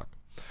 2 o'clock.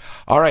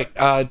 All right,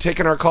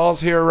 taking our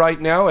calls here right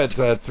now at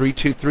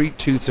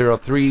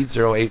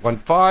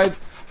 323-203-0815.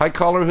 Hi,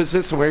 caller, who's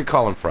this and where are you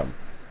calling from?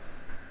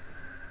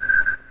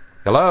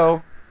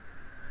 Hello?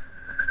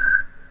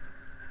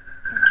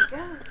 It's a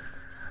ghost.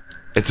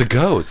 It's a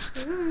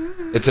ghost.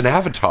 It's an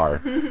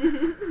avatar.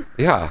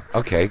 Yeah,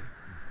 okay.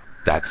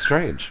 That's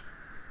strange.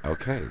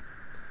 Okay.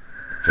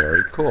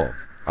 Very cool.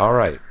 All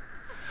right.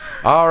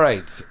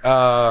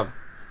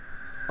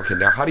 Okay,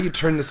 now how do you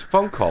turn this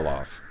phone call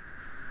off?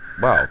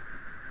 Wow.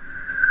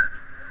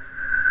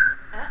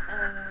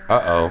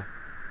 Uh-oh.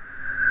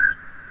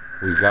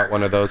 We've got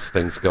one of those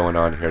things going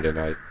on here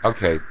tonight.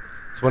 Okay.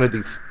 It's one of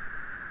these...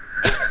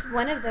 It's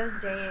one of those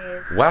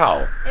days.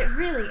 Wow. It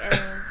really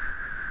is.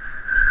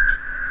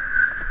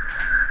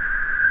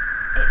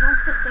 It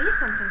wants to say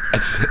something to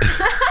me.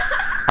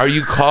 Are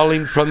you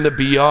calling from the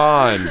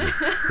beyond?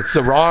 It's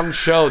the wrong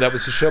show. That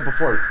was the show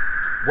before.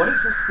 What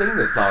is this thing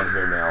that's on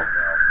here now?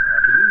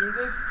 Can you hear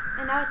this?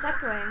 And now it's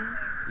echoing.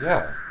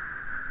 Yeah.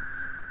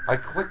 I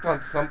clicked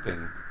on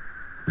something.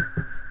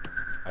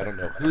 I don't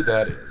know who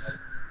that is.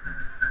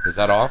 Is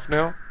that off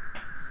now?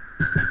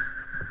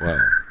 Well.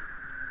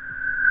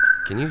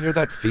 Can you hear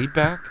that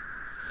feedback?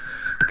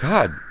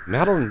 God,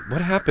 Madeline,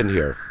 what happened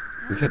here?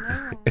 I don't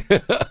know.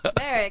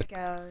 There it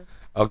goes.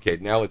 Okay,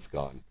 now it's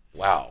gone.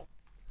 Wow.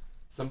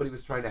 Somebody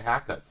was trying to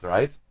hack us,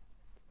 right?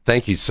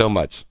 Thank you so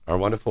much. Our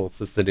wonderful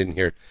assistant in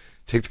here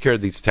takes care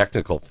of these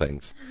technical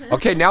things.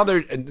 Okay, now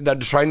they're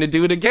trying to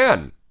do it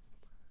again.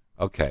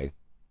 Okay.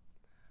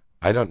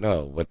 I don't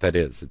know what that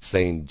is. It's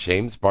saying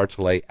James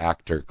Bartolet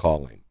actor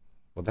calling.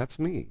 Well, that's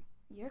me.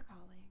 You're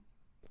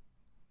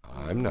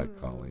calling. I'm not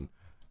calling.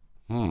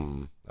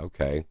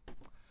 Okay.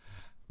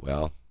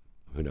 Well,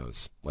 who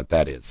knows what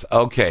that is.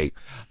 Okay.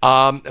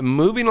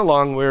 Moving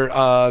along,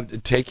 we're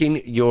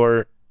taking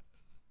your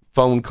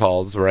phone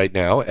calls right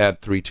now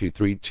at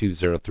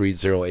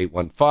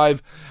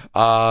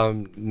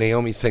 323-203-0815.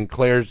 Naomi St.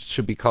 Clair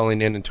should be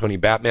calling in, and Tony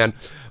Batman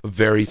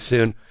very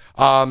soon.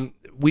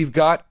 We've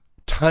got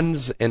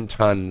tons and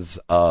tons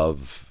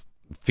of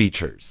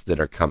features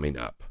that are coming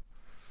up.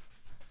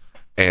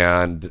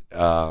 And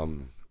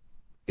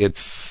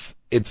it's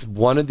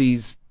one of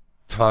these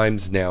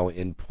times now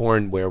in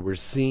porn where we're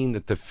seeing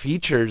that the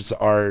features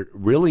are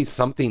really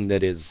something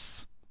that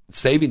is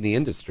saving the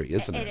industry,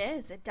 isn't it? It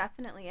is. It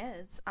definitely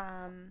is.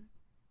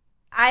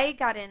 I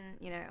got in,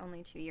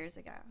 only 2 years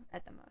ago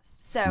at the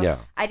most. So yeah.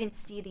 I didn't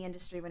see the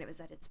industry when it was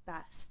at its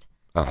best.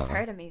 I've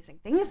heard amazing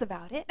things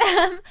about it.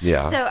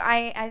 Yeah. So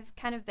I've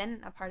kind of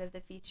been a part of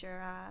the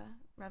feature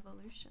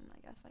revolution, I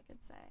guess I could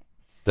say.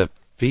 The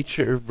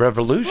feature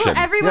revolution. Well,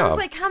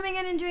 everyone's coming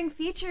in and doing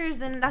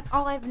features, and that's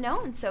all I've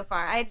known so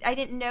far. I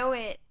didn't know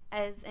it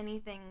as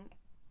anything.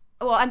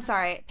 Well, I'm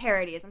sorry,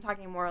 parodies. I'm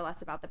talking more or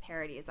less about the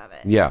parodies of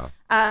it. Yeah.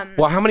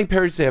 Well, how many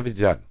parodies have you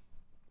done?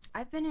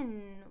 I've been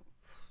in.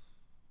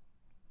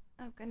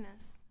 Oh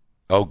goodness.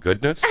 Oh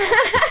goodness.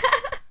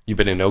 You've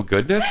been in Oh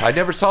Goodness? I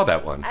never saw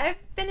that one. I've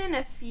been in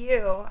a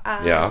few.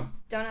 Yeah.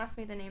 Don't ask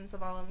me the names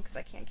of all of them because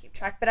I can't keep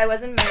track. But I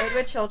was in Married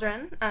with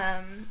Children,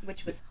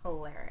 which was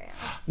hilarious.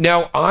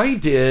 Now, I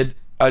did,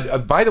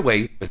 by the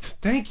way,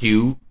 thank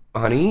you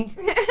honey.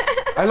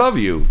 I love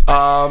you.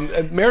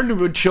 Married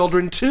with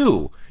Children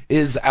 2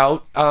 is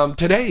out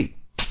today.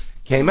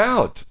 Came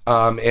out.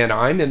 And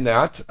I'm in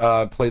that.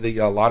 Play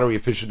the lottery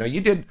official. Now,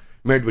 you did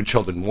Married with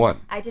Children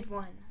 1. I did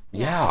 1.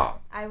 Yeah.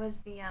 I was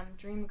the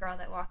dream girl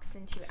that walks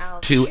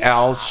into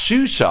Al's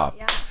shoe shop.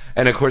 Yeah.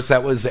 And, of course,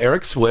 that was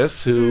Eric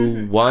Swiss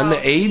who won the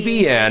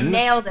AVN. He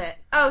nailed it.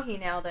 Oh, he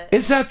nailed it.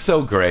 Is that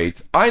so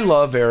great? I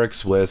love Eric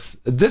Swiss.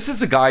 This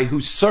is a guy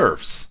who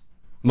surfs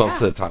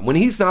most of the time. When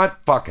he's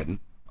not fucking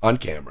on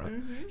camera,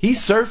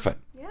 he's surfing.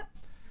 Yep.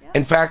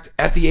 In fact,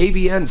 at the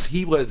AVNs,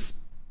 he was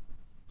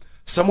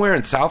somewhere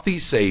in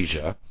Southeast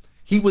Asia.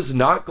 He was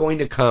not going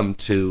to come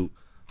to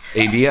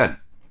AVN.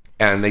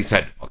 And they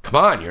said, oh,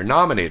 come on, you're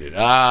nominated.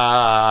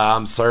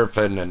 I'm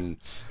surfing and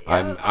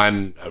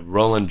I'm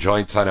rolling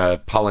joints on a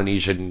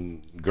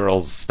Polynesian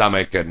girl's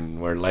stomach and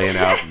we're laying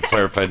out and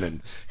surfing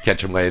and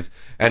catching waves.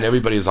 And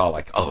everybody's all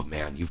like, oh,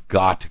 man, you've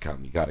got to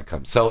come. You got to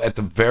come. So at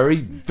the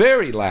very,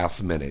 very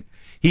last minute,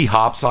 he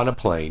hops on a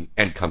plane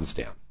and comes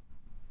down.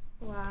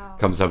 Wow.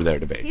 Comes over there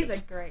to Vegas.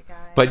 He's a great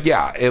guy. But,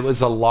 yeah, it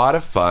was a lot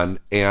of fun.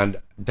 And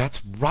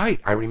that's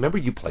right. I remember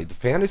you played the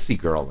fantasy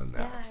girl in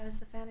that. Yeah, I was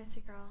the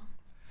fantasy girl.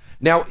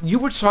 Now, you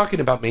were talking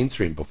about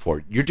mainstream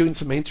before. You're doing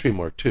some mainstream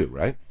work too,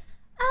 right?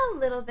 A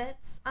little bit.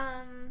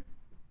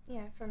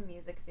 From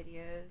music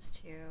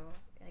videos to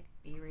like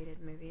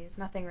B-rated movies.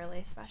 Nothing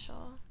really special.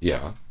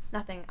 Yeah.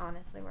 Nothing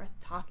honestly worth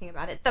talking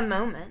about at the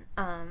moment.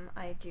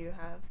 I do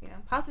have,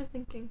 positive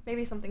thinking.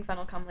 Maybe something fun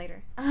will come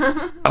later.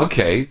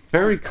 Okay.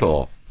 Very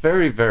cool.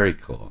 Very, very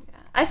cool. Yeah.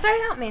 I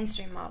started out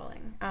mainstream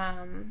modeling.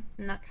 And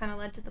that kind of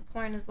led to the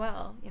porn as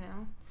well,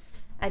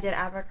 I did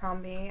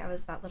Abercrombie. I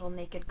was that little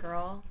naked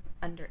girl.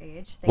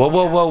 Underage.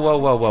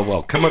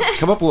 Whoa. Come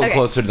up a little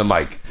closer to the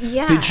mic.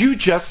 Yeah. Did you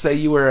just say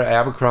you were an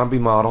Abercrombie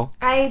model?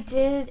 I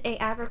did a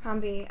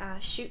Abercrombie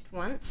shoot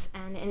once,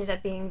 and it ended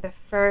up being the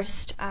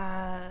first,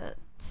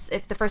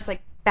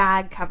 like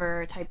bag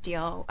cover type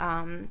deal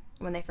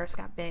when they first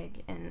got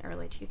big in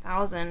early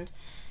 2000.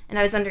 And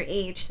I was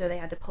underage, so they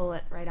had to pull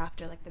it right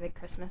after like the big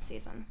Christmas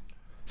season.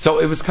 So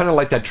it was kind of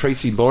like that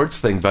Tracy Lords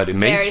thing, but in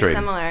mainstream. Very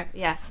similar.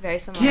 Yes, very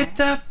similar. Get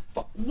the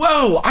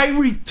whoa!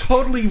 I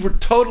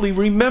totally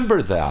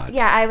remember that.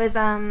 Yeah, I was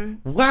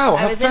Wow,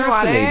 I how was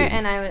fascinating.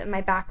 in water, and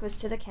my back was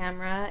to the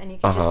camera, and you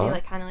could just see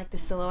like kind of like the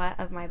silhouette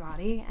of my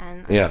body,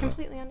 and I was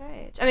completely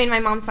underage. I mean, my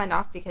mom signed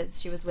off because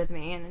she was with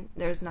me, and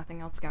there was nothing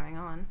else going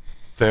on.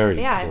 Very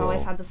but yeah, cool. I've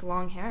always had this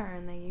long hair,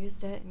 and they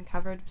used it and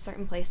covered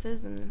certain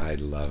places, and I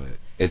love it.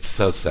 It's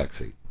so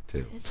sexy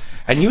too.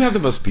 And you have the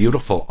most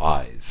beautiful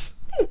eyes.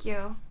 Thank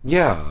you.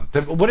 Yeah.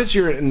 What is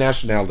your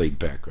nationality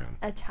background?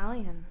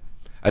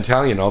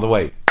 Italian all the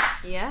way.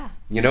 Yeah.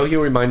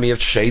 You remind me of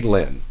Shay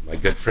Lynn, my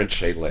good friend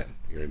Shay Lynn.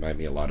 You remind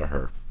me a lot of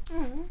her.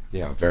 Mm-hmm.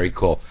 Yeah, very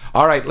cool.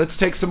 All right, let's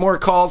take some more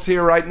calls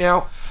here right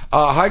now.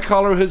 Hi,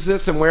 caller, who's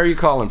this, and where are you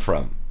calling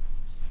from?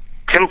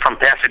 Tim from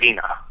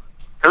Pasadena.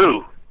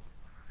 Who?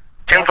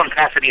 Tim from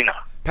Pasadena.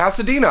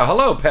 Pasadena.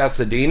 Hello,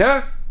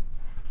 Pasadena.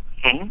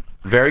 Mm-hmm.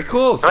 Very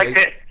cool.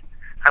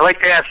 I'd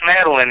like to ask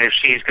Madeline if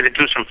she's going to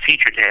do some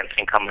feature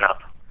dancing coming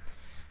up.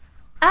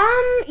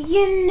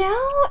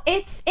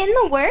 It's in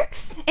the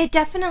works. It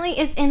definitely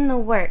is in the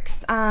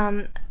works.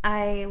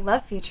 I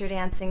love feature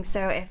dancing,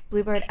 so if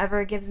Bluebird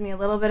ever gives me a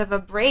little bit of a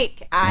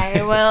break,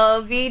 I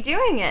will be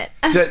doing it.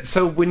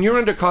 So when you're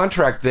under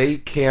contract,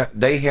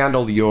 they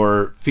handle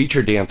your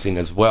feature dancing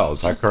as well.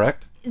 Is that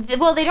correct?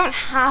 Well, they don't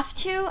have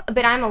to,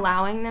 but I'm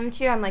allowing them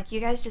to. I'm like, you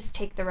guys just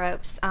take the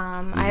ropes.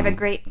 I have a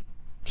great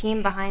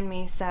team behind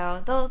me,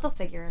 so they'll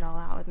figure it all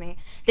out with me.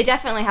 They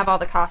definitely have all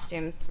the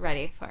costumes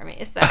ready for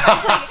me. So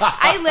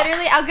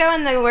I'll go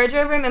in the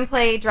wardrobe room and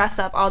play dress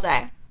up all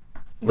day.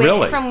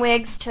 Really? From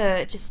wigs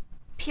to just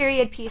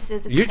period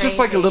pieces. It's You're crazy. just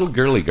like a little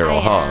girly girl,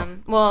 I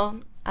am. Well,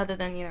 other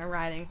than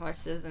riding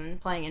horses and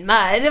playing in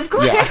mud, of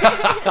course.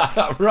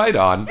 Yeah. Right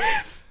on.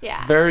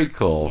 Yeah. Very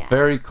cool. Yeah.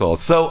 Very cool.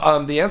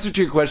 So the answer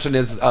to your question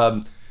is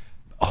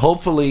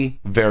hopefully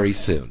very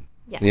soon.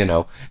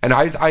 Yes. And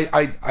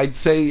I'd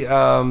say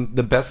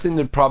the best thing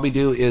to probably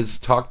do is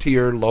talk to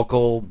your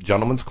local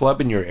gentleman's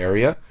club in your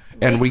area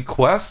and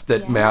request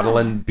that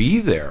Madeline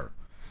be there,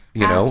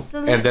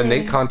 Absolutely. and then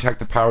they contact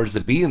the powers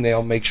that be and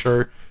they'll make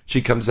sure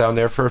she comes down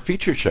there for a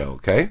feature show,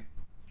 okay?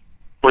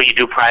 Will you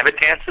do private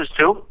dances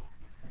too?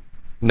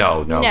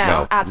 No,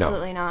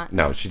 absolutely not.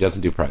 No, she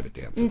doesn't do private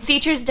dances. And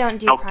features don't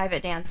do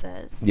private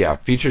dances. Yeah,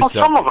 features don't.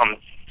 Some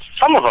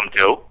of them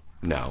do.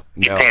 No.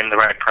 You pay them the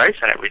right price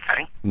and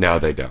everything. No,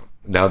 they don't.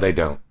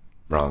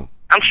 Wrong.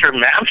 I'm sure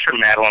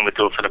Madeline would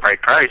do it for the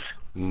right price.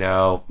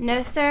 No.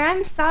 No, sir.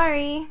 I'm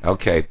sorry.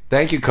 Okay.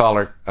 Thank you,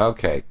 caller.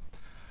 Okay.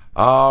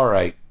 All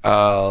right.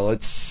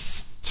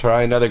 Let's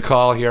try another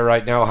call here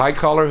right now. Hi,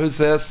 caller. Who's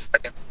this?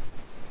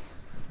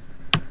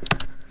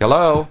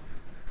 Hello.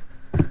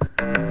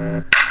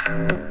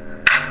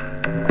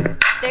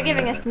 They're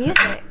giving us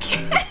music.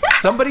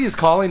 Somebody is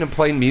calling and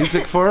playing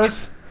music for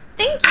us?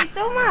 Thank you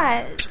so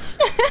much.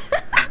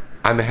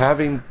 I'm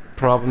having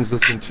problems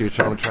listening to you,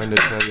 so I'm trying to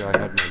tell you I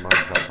had my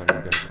mic off. I'm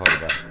going to call you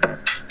back.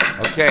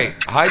 Okay.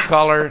 Hi,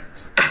 caller.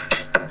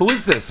 Who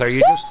is this? Are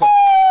you just...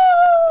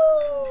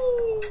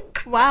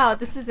 Wow,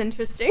 this is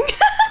interesting.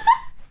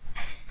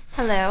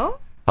 Hello?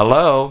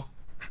 Hello?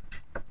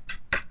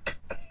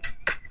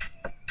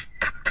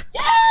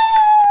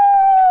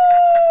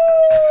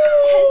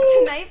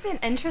 Has tonight been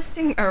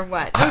interesting or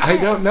what? I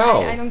don't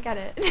know. I don't get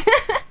it.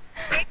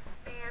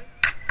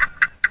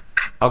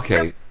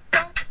 Okay.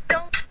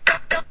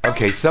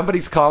 Okay,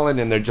 somebody's calling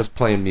and they're just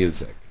playing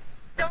music.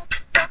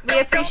 We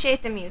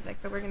appreciate the music,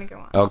 but we're going to go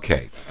on.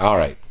 Okay. All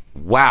right.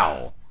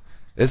 Wow.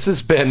 This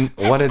has been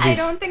one of these...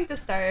 I don't think the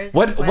stars...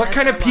 What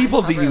kind of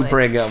people do you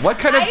bring up? What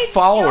kind of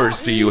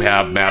followers do you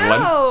have,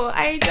 Madeline? No,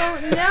 I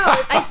don't know.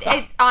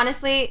 I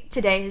honestly,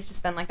 today has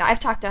just been like that. I've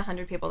talked to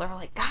 100 people. They're all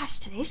like, gosh,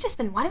 today's just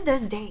been one of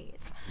those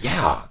days.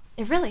 Yeah.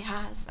 It really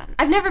has been.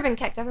 I've never been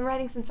kicked. I've been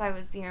writing since I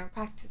was,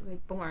 practically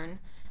born.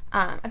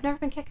 I've never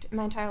been kicked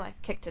my entire life.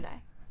 Kicked today.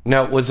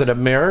 Now, was it a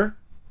mirror?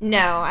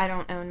 No, I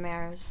don't own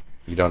mirrors.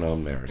 You don't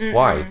own mirrors. Mm-mm.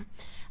 Why?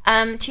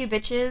 Two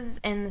bitches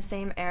in the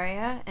same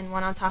area and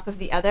one on top of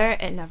the other.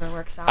 It never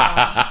works out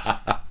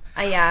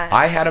well. Yeah.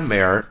 I had a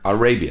mare,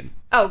 Arabian.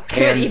 Oh, good,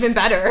 And even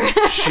better.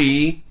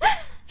 she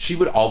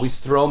would always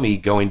throw me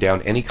going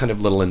down any kind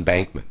of little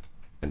embankment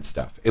and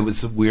stuff. It was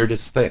the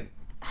weirdest thing.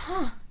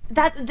 Huh.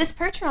 This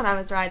Percheron I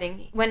was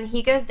riding, when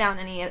he goes down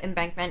any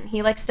embankment,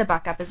 he likes to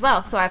buck up as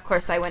well. So of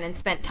course I went and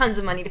spent tons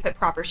of money to put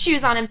proper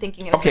shoes on him,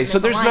 thinking it was Okay, so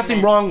there's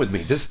nothing wrong with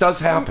me. This does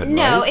happen,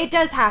 No, right? it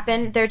does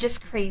happen. They're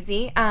just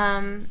crazy.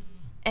 And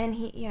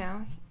he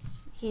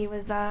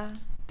was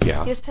he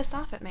was pissed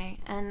off at me,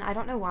 and I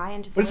don't know why.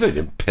 And just What is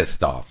it?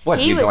 Pissed off? What?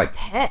 He was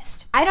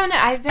pissed. I don't know.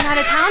 I've been out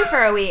of town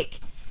for a week.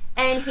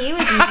 And he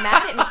was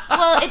mad at me.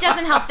 Well, it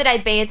doesn't help that I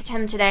bathed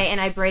him today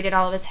and I braided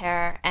all of his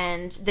hair.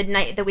 And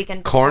the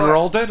weekend before,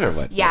 Cornrowed it or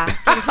what? Yeah,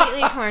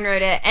 completely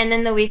cornrowed it. And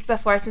then the week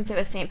before, since it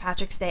was St.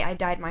 Patrick's Day, I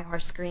dyed my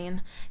horse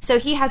green. So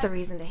he has a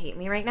reason to hate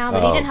me right now,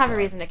 but he didn't have a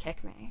reason to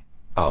kick me.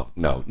 Oh,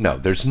 no.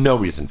 There's no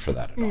reason for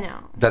that at all.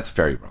 No. That's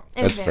very wrong.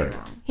 That's very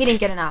wrong. He didn't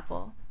get an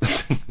apple.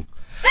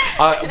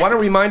 I want to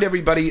remind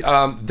everybody,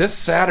 this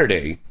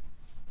Saturday,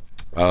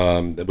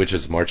 which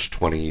is March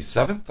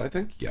 27th, I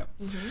think. Yeah.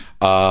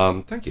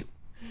 Mm-hmm. Thank you.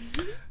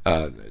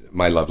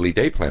 My lovely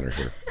day planner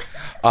here.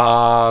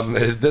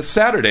 This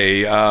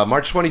Saturday,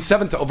 March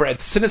 27th, over at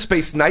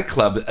Cinespace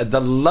Nightclub,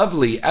 the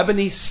lovely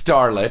Ebony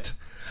Starlet,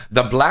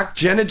 the Black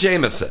Jenna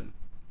Jameson,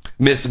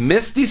 Miss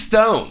Misty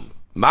Stone,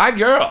 my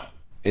girl,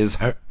 is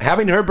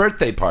having her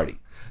birthday party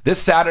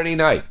this Saturday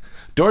night.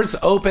 Doors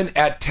open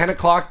at 10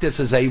 o'clock. This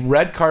is a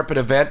red carpet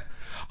event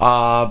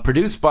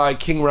produced by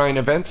King Ryan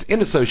Events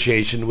in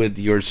association with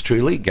yours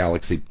truly,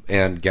 Galaxy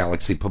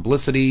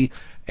Publicity.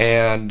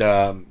 And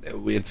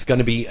it's going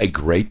to be a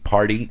great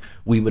party.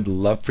 We would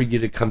love for you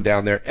to come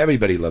down there.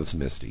 Everybody loves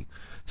Misty.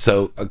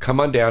 So come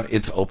on down.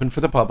 It's open for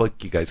the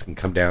public. You guys can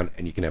come down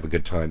and you can have a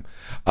good time.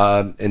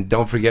 And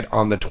don't forget,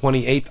 on the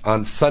 28th,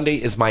 on Sunday,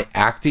 is my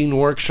acting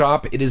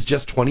workshop. It is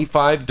just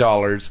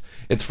 $25.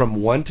 It's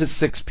from 1 to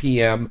 6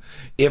 p.m.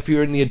 If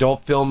you're in the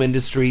adult film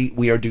industry,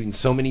 we are doing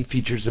so many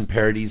features and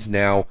parodies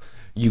now.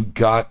 You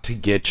got to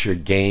get your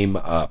game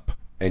up,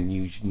 and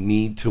you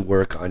need to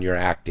work on your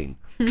acting.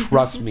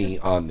 Trust me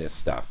on this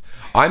stuff.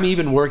 I'm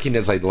even working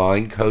as a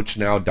line coach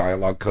now,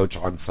 dialogue coach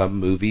on some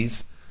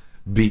movies,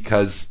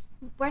 because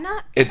we're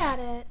not good at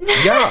it.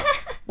 Yeah.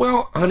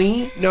 Well,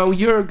 honey, no,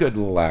 you're a good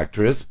little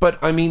actress, but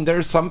I mean,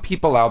 there's some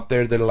people out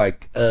there that are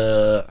like,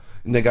 and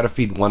they got to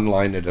feed one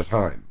line at a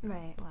time.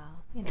 Right.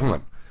 Well, Come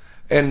on.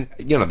 And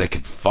they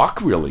could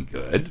fuck really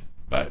good,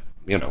 but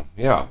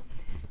yeah.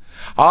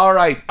 All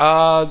right.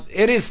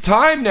 It is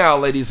time now,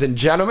 ladies and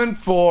gentlemen,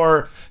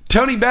 for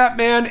Tony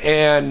Batman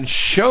and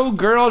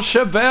Showgirl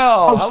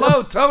Chevelle.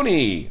 Hello,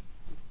 Tony.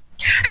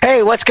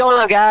 Hey, what's going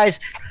on, guys?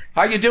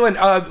 How you doing?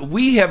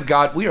 We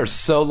are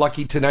so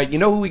lucky tonight. You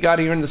know who we got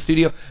here in the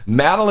studio?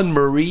 Madeline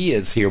Marie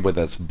is here with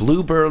us,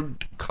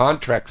 Bluebird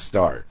contract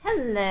star.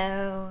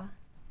 Hello.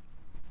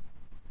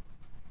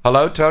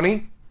 Hello,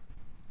 Tony?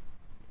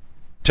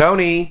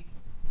 Tony?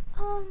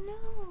 Oh,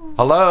 no.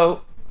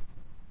 Hello?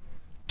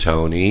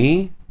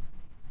 Tony?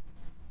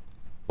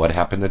 What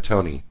happened to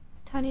Tony?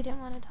 Tony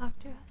didn't want to talk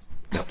to us.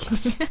 No.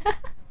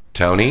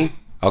 Tony?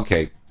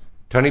 Okay.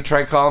 Tony,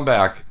 try calling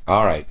back.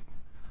 All right.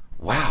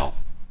 Wow.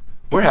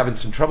 We're having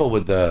some trouble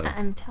with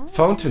the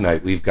phone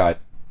tonight. We've got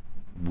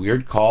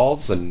weird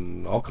calls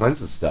and all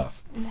kinds of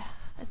stuff.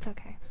 It's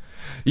okay.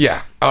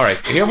 Yeah. All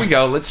right. Here we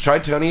go. Let's try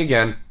Tony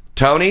again.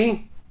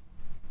 Tony?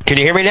 Can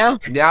you hear me now?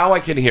 Now I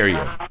can hear you.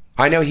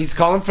 I know he's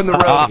calling from the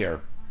road here.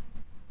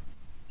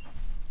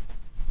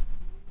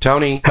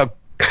 Tony?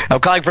 I'm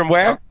calling from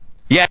where?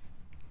 Yeah.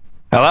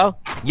 Hello?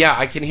 Yeah,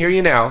 I can hear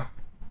you now.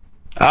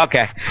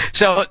 Okay.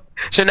 So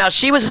now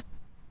she was...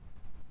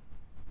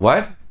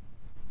 What?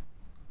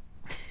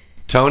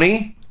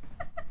 Tony?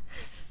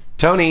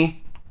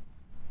 Tony?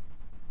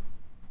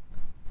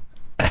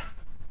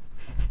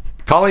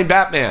 Calling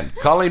Batman.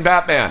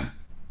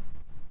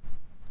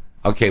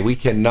 Okay, we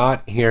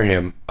cannot hear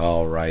him.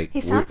 All right. He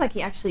sounds like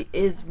he actually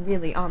is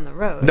really on the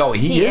road. No,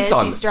 he is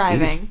on. He's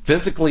driving. He's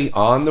physically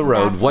on the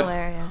road. That's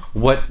hilarious.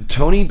 What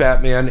Tony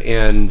Batman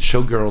and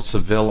Showgirl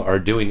Seville are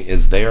doing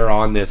is they are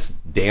on this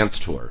dance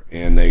tour,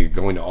 and they're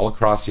going all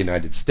across the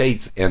United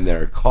States, and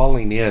they're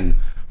calling in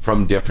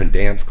from different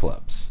dance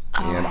clubs.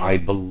 Oh. And I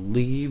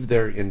believe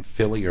they're in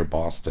Philly or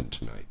Boston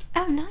tonight.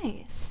 Oh,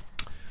 nice.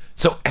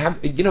 So,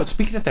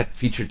 speaking of that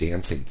feature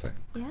dancing thing,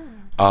 Yeah.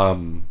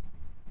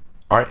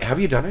 have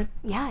you done it?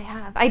 Yeah, I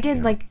have. I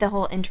did like the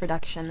whole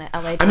introduction that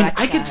LA Direct I mean,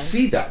 I could does.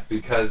 see that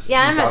because you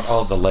I'm got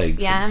all the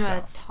legs Yeah, and I'm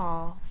stuff. a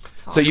tall.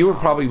 So you were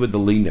probably with the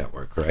Lee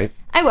Network, right?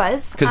 I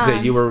was.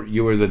 Because you were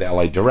with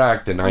LA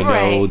Direct, and I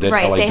know that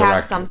LA they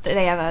Direct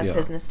they have a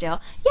business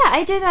deal. Yeah,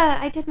 I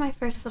did my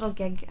first little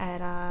gig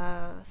at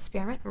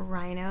Spearmint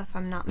Rhino, if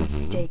I'm not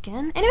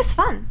mistaken, and it was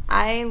fun.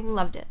 I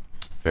loved it.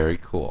 Very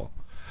cool.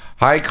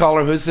 Hi,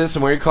 caller. Who's this,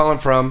 and where are you calling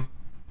from?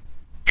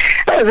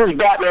 This is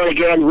Batman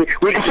again.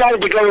 We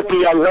decided to go with the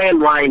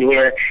landline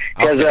here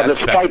because the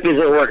Skype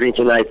isn't working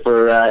tonight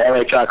for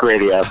LA Talk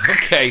Radio.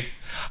 Okay.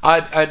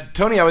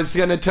 Tony, I was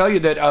going to tell you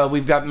that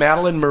we've got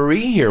Madeline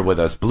Marie here with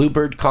us,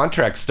 Bluebird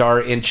contract star,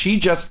 and she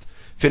just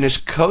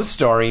finished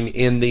co-starring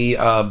in the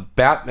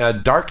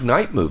Dark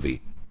Knight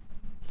movie.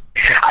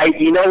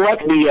 You know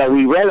what?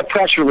 We read a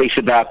press release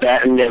about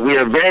that, and we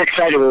were very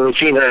excited when we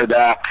seen her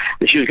that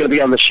she was going to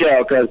be on the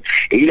show because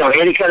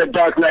any kind of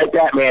Dark Knight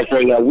Batman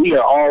thing, we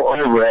are all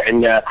over it,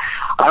 and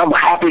I'm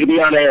happy to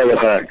be on air with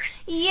her.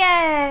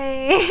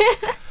 Yay!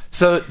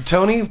 So,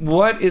 Tony,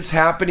 what is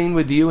happening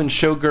with you and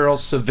Showgirl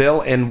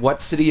Seville, and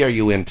what city are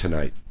you in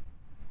tonight?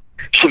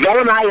 Seville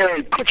and I are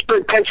in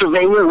Pittsburgh,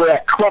 Pennsylvania. We're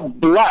at Club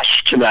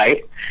Blush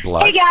tonight.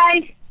 Blush. Hey,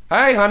 guys.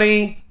 Hi,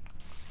 honey.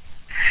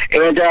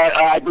 And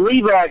I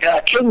believe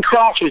King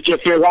Cross was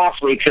just here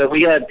last week, so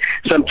we had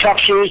some tough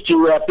shoes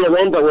to fill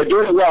in, but we're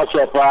doing well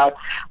so far.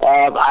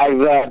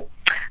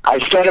 I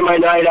started my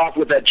night off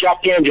with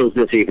Jack Daniels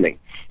this evening.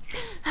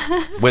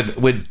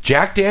 With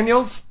Jack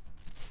Daniels?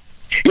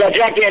 Yeah,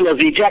 Jack Daniels.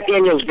 The Jack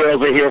Daniels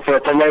girls are here for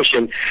a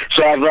promotion,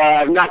 so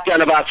I've knocked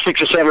down about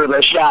 6 or 7 of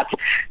those shots,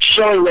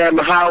 showing them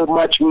how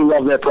much we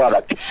love their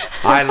product.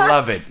 I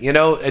love it.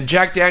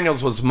 Jack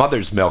Daniels was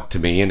mother's milk to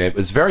me, and it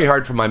was very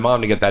hard for my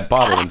mom to get that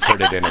bottle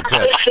inserted in her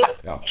tits.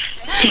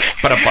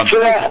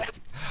 Yeah.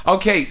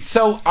 Okay,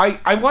 so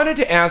I wanted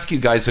to ask you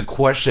guys a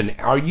question.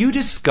 Are you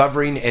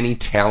discovering any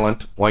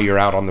talent while you're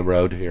out on the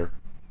road here?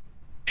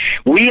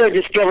 We are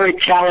discovering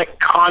talent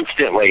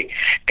constantly,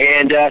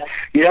 and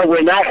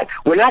we're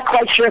not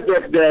quite sure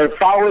if they're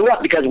following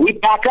up because we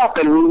pack up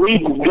and we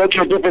go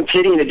to a different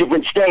city in a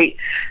different state.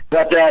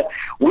 But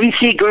we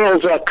see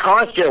girls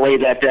constantly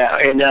that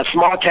in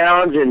small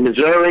towns in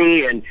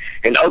Missouri and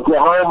in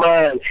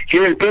Oklahoma and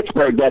here in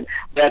Pittsburgh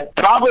that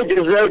probably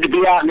deserve to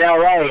be out in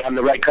LA on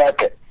the red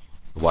carpet.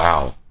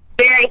 Wow.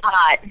 Very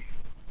hot.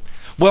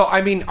 Well,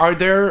 I mean,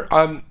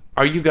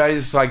 are you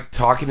guys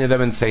talking to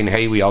them and saying,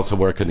 hey, we also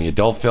work in the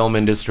adult film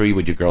industry,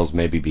 would you girls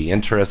maybe be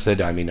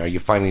interested? I mean, are you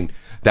finding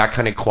that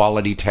kind of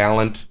quality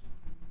talent?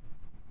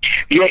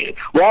 Yeah,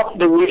 well,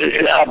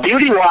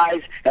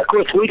 beauty-wise, of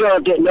course, we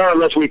don't know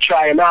unless we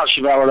try them out,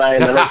 Chevelle and I,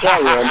 in the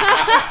hotel room.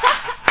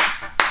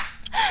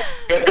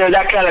 If they're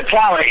that kind of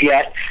talent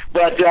yet.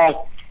 But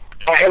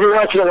every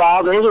once in a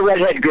while, there's a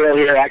redhead girl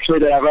here, actually,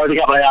 that I've already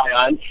got my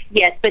eye on.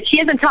 Yes, but she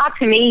hasn't talked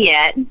to me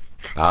yet.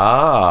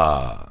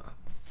 Ah.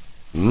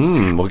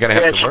 We're going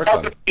to have to work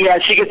on it. Yeah,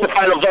 she gets the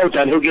final vote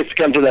on who gets to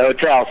come to the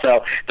hotel.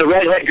 So the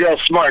redhead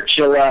girl's smart.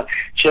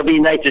 She'll be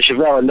nice to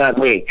Chevelle and not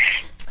me.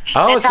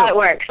 Oh, that's how it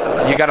works.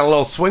 You got a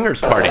little swingers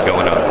party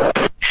going on.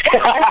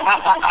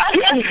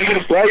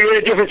 Well, you're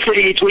in a different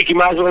city each week. You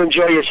might as well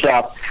enjoy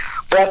yourself.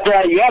 But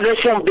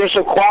there's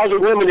some quality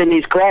women in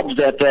these clubs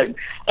that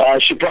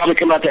should probably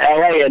come out to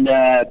LA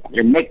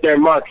and make their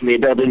mark in the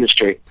adult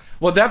industry.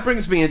 Well, that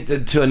brings me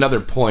to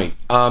another point.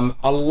 A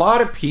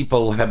lot of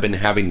people have been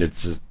having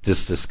this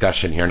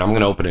discussion here, and I'm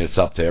going to open this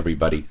up to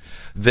everybody,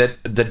 that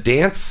the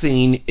dance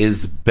scene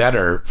is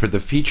better for the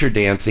feature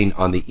dancing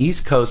on the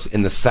East Coast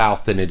and the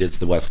South than it is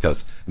the West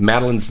Coast.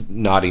 Madeline's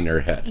nodding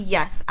her head.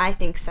 Yes, I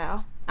think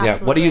so. Absolutely.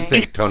 Yeah, what do you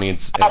think, Tony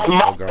and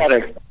much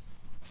better.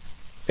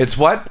 It's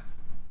what?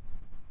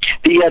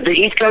 The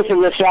East Coast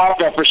and the South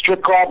for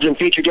strip clubs and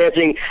feature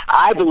dancing,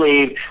 I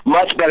believe,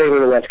 much better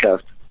than the West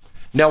Coast.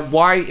 Now,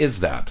 why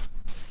is that?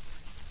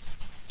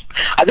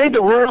 I think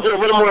the rules are a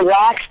little more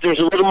lax. There's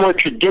a little more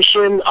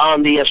tradition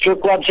on the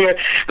strip clubs here.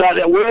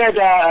 We're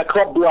at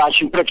Club Blush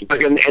in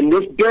Pittsburgh, and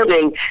this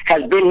building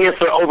has been here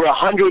for over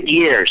 100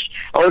 years,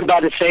 owned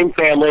by the same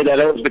family that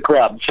owns the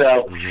club.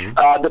 So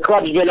the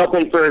club's been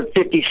open for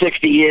 50,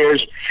 60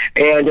 years,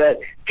 and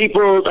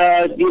people,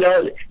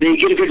 they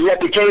get a good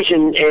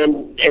reputation,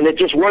 and it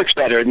just works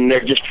better. And they're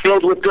just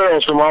filled with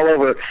girls from all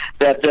over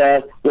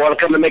that want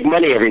to come and make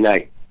money every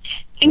night.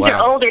 Things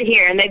are older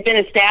here, and they've been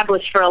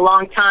established for a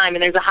long time,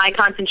 and there's a high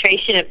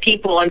concentration of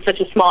people in such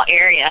a small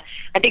area.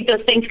 I think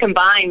those things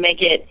combined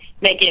make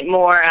it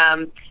more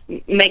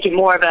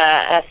of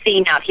a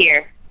scene out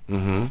here.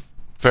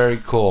 Very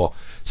cool.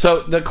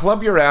 So the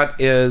club you're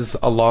at is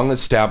a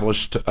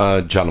long-established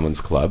gentleman's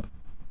club.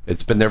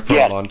 It's been there for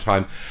a long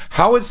time.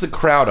 How is the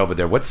crowd over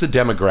there? What's the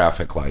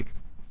demographic like?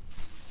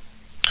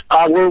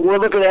 We're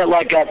looking at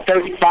like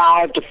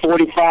 35 to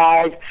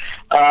 45,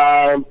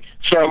 some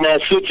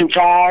suits and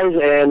ties,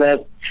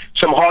 and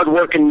some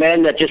hard-working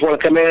men that just want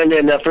to come in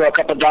and throw a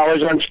couple of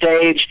dollars on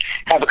stage,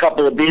 have a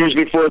couple of beers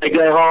before they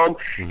go home,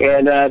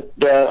 and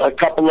a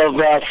couple of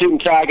suit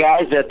and tie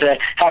guys that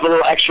have a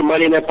little extra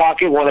money in their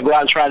pocket, want to go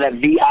out and try that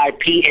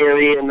VIP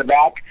area in the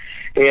back,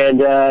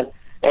 and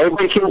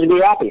everybody seems to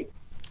be happy.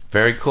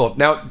 Very cool.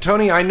 Now,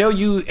 Tony, I know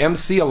you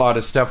MC a lot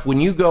of stuff.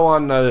 When you go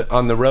on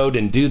the road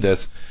and do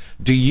this,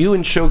 do you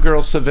and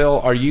Showgirl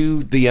Seville, are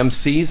you the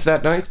MCs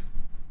that night?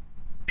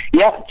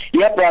 Yep.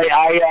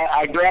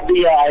 I grab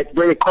I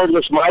bring a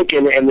cordless mic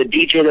and the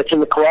DJ that's in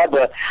the club.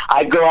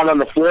 I go out on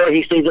the floor.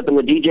 He stays up in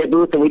the DJ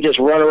booth, and we just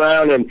run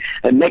around and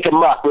make a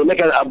muck. We make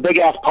a big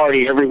ass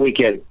party every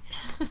weekend.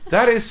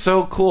 That is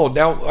so cool.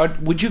 Now,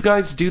 would you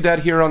guys do that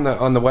here on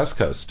the West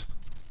Coast?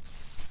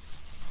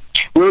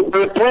 We're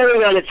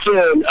planning on it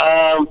soon.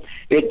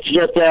 It's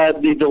just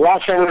the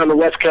last time we were on the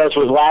West Coast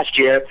was last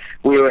year.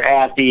 We were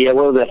at the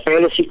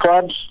fantasy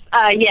clubs.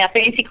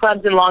 Fantasy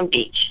clubs in Long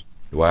Beach.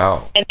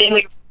 Wow. And then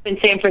we were in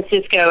San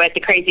Francisco at the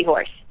Crazy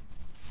Horse.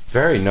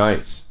 Very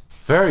nice.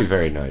 Very,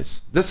 very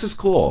nice. This is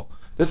cool.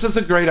 This is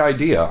a great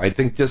idea. I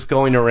think just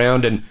going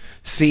around and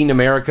seeing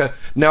America.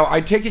 Now,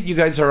 I take it you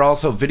guys are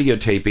also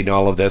videotaping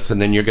all of this,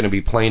 and then you're going to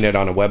be playing it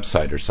on a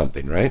website or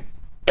something, right?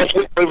 Yes,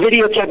 we're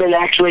videotaping.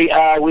 Actually,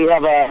 we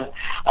have a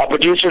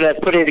producer that's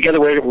putting it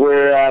together. We're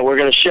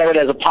going to show it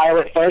as a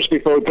pilot first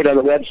before we put it on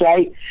the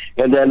website,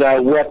 and then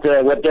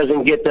what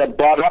doesn't get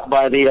brought up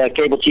by the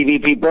cable TV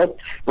people,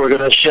 we're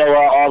going to show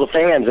all the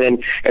fans,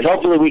 and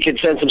hopefully we can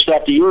send some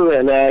stuff to you,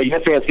 and your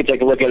fans can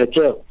take a look at it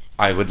too.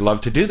 I would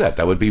love to do that.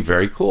 That would be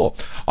very cool.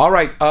 All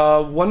right,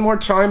 one more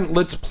time,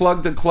 let's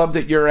plug the club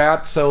that you're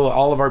at so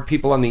all of our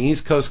people on the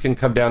East Coast can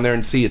come down there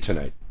and see you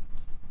tonight.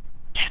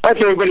 All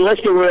right, everybody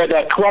listening, we're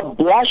at Club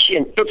Blush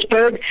in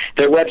Pittsburgh.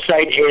 Their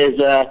website is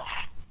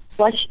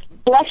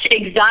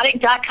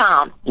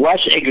blushexotic.com.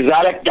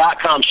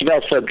 Blushexotic.com.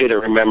 Chevelle's so good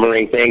at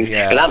remembering things,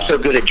 and I'm so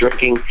good at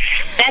drinking.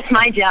 That's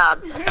my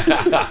job.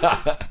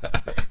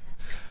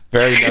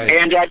 Very nice.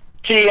 And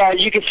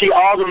you can see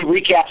all the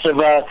recaps of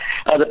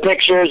the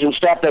pictures and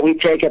stuff that we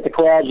take at the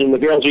clubs and the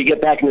girls we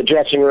get back in the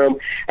dressing room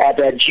at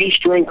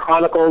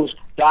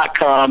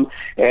gstringchronicles.com,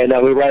 and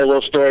we write a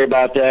little story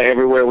about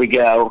everywhere we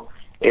go.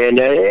 And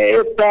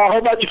it's a whole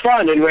bunch of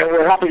fun, and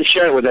we're happy to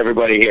share it with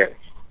everybody here.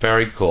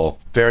 Very cool.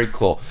 Very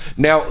cool.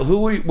 Now,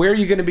 where are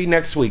you going to be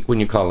next week when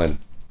you call in?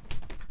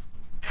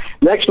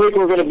 Next week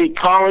we're going to be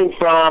calling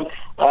from,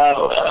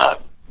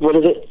 what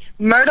is it?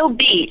 Myrtle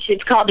Beach.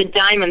 It's called the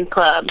Diamond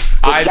Club.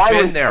 I've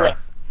been there.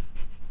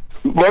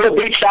 Myrtle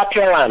Beach, South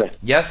Carolina.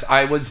 Yes,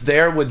 I was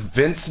there with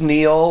Vince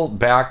Neil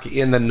back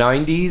in the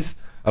 90s.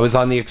 I was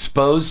on the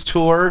Exposed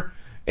tour,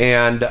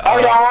 and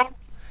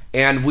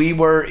and we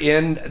were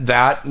in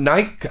that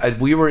night.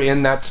 We were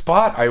in that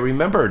spot. I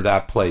remember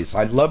that place.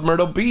 I love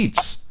Myrtle Beach.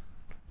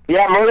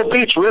 Yeah, Myrtle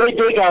Beach, really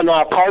big on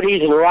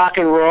parties and rock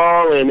and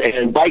roll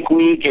and bike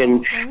week,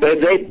 and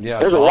there's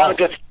golf. A lot of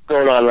good stuff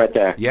going on right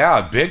there.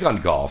 Yeah, big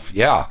on golf.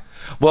 Yeah.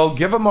 Well,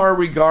 give them our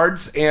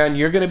regards, and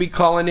you're going to be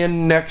calling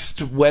in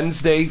next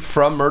Wednesday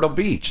from Myrtle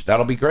Beach.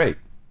 That'll be great.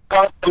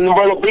 From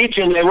Myrtle Beach,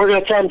 and we're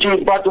going to tell them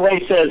James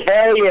Bartley says,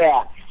 hell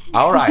yeah.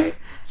 All right.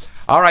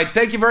 All right,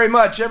 thank you very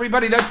much,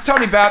 everybody. That's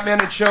Tony Batman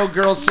and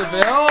Showgirl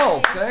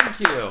Seville. Thank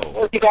you.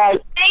 Thank you, guys.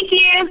 Thank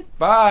you.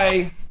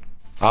 Bye.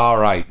 All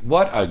right,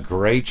 what a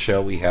great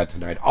show we had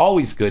tonight.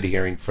 Always good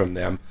hearing from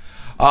them.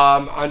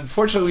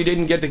 Unfortunately, we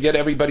didn't get to get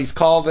everybody's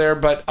call there,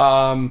 but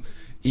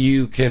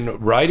you can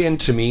write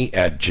into me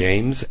at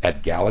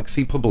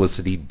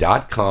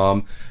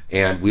james@galaxypublicity.com,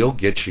 and we'll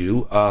get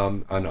you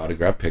an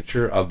autographed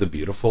picture of the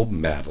beautiful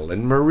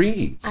Madeline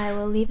Marie. I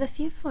will leave a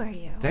few for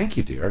you. Thank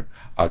you, dear.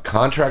 A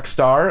contract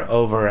star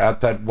over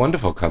at that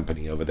wonderful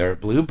company over there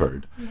at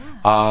Bluebird.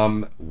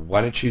 Yeah.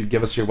 Why don't you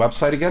give us your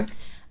website again?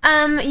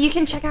 You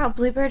can check out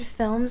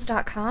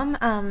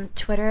bluebirdfilms.com,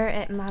 Twitter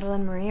at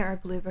Madeline Marie or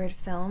Bluebird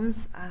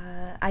Films.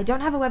 I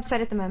don't have a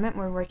website at the moment.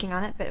 We're working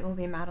on it, but it will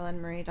be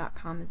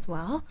madelineMarie.com as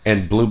well.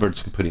 And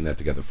Bluebird's putting that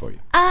together for you?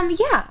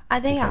 Yeah,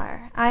 they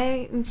are.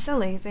 I'm so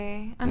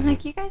lazy. I'm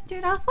like, you guys do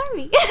it all for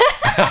me.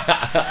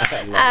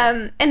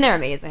 And they're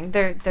amazing.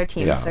 Their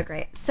team is so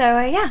great.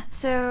 So,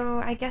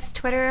 so I guess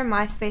Twitter,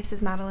 MySpace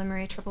is Madeline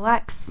Marie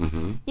XXX.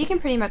 Mm-hmm. You can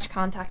pretty much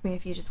contact me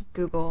if you just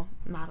Google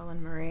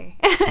Madeline Marie.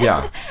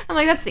 Yeah. I'm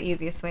like, that's the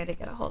easiest way to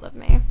get a hold of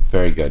me.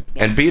 Very good.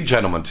 Yeah. And be a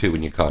gentleman, too,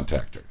 when you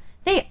contact her.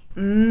 They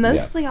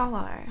mostly all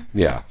are.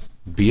 Yeah.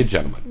 Be a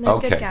gentleman. They're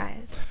good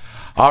guys.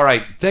 All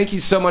right. Thank you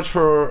so much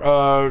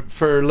for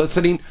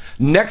listening.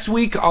 Next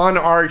week on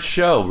our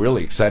show,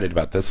 really excited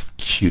about this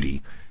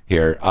cutie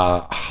here,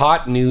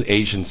 hot new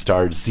Asian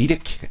star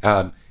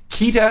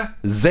Kita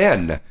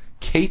Zen.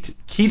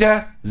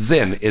 Kita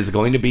Zen is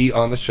going to be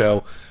on the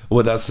show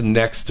with us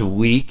next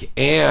week.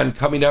 And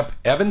coming up,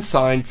 Evan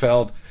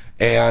Seinfeld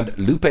and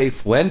Lupe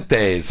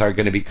Fuentes are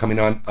going to be coming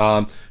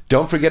on.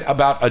 Don't forget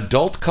about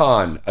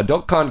AdultCon.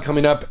 AdultCon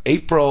coming up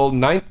April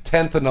 9th,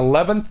 10th, and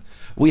 11th.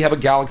 We have a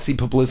Galaxy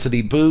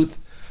Publicity booth.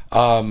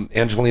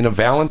 Angelina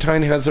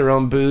Valentine has her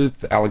own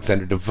booth.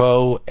 Alexander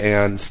DeVoe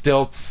and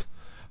Stilts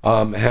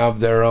have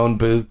their own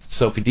booth.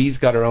 Sophie D's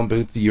got her own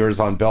booth.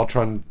 Yours on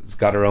Beltron's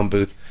got her own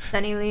booth.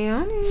 Sunny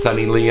Leone.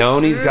 Sunny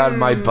Leone's got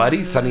my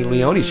buddy Sunny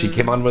Leone. She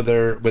came on with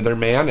her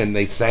man, and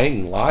they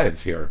sang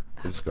live here.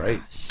 It was great.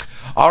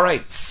 All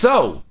right,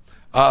 so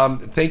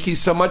thank you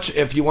so much.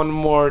 If you want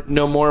to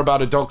know more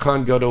about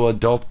AdultCon, go to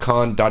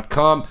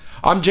adultcon.com.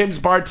 I'm James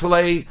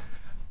Bartolet.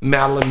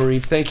 Madeline Marie,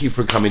 thank you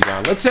for coming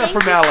down. Let's hear it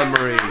for Madeline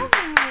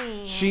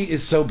Marie. She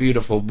is so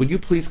beautiful. Would you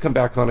please come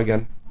back on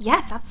again?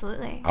 Yes,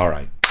 absolutely. All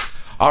right.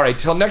 All right,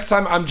 till next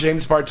time, I'm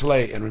James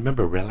Bartolet. And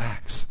remember,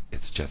 relax.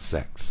 It's just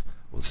sex.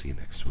 We'll see you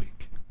next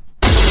week.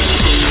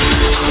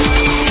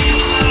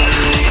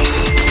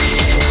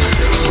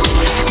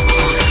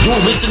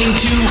 You're listening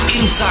to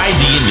Inside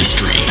the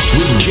Industry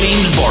with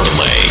James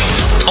Bartolet,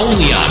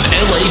 only on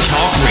LA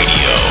Talk Radio.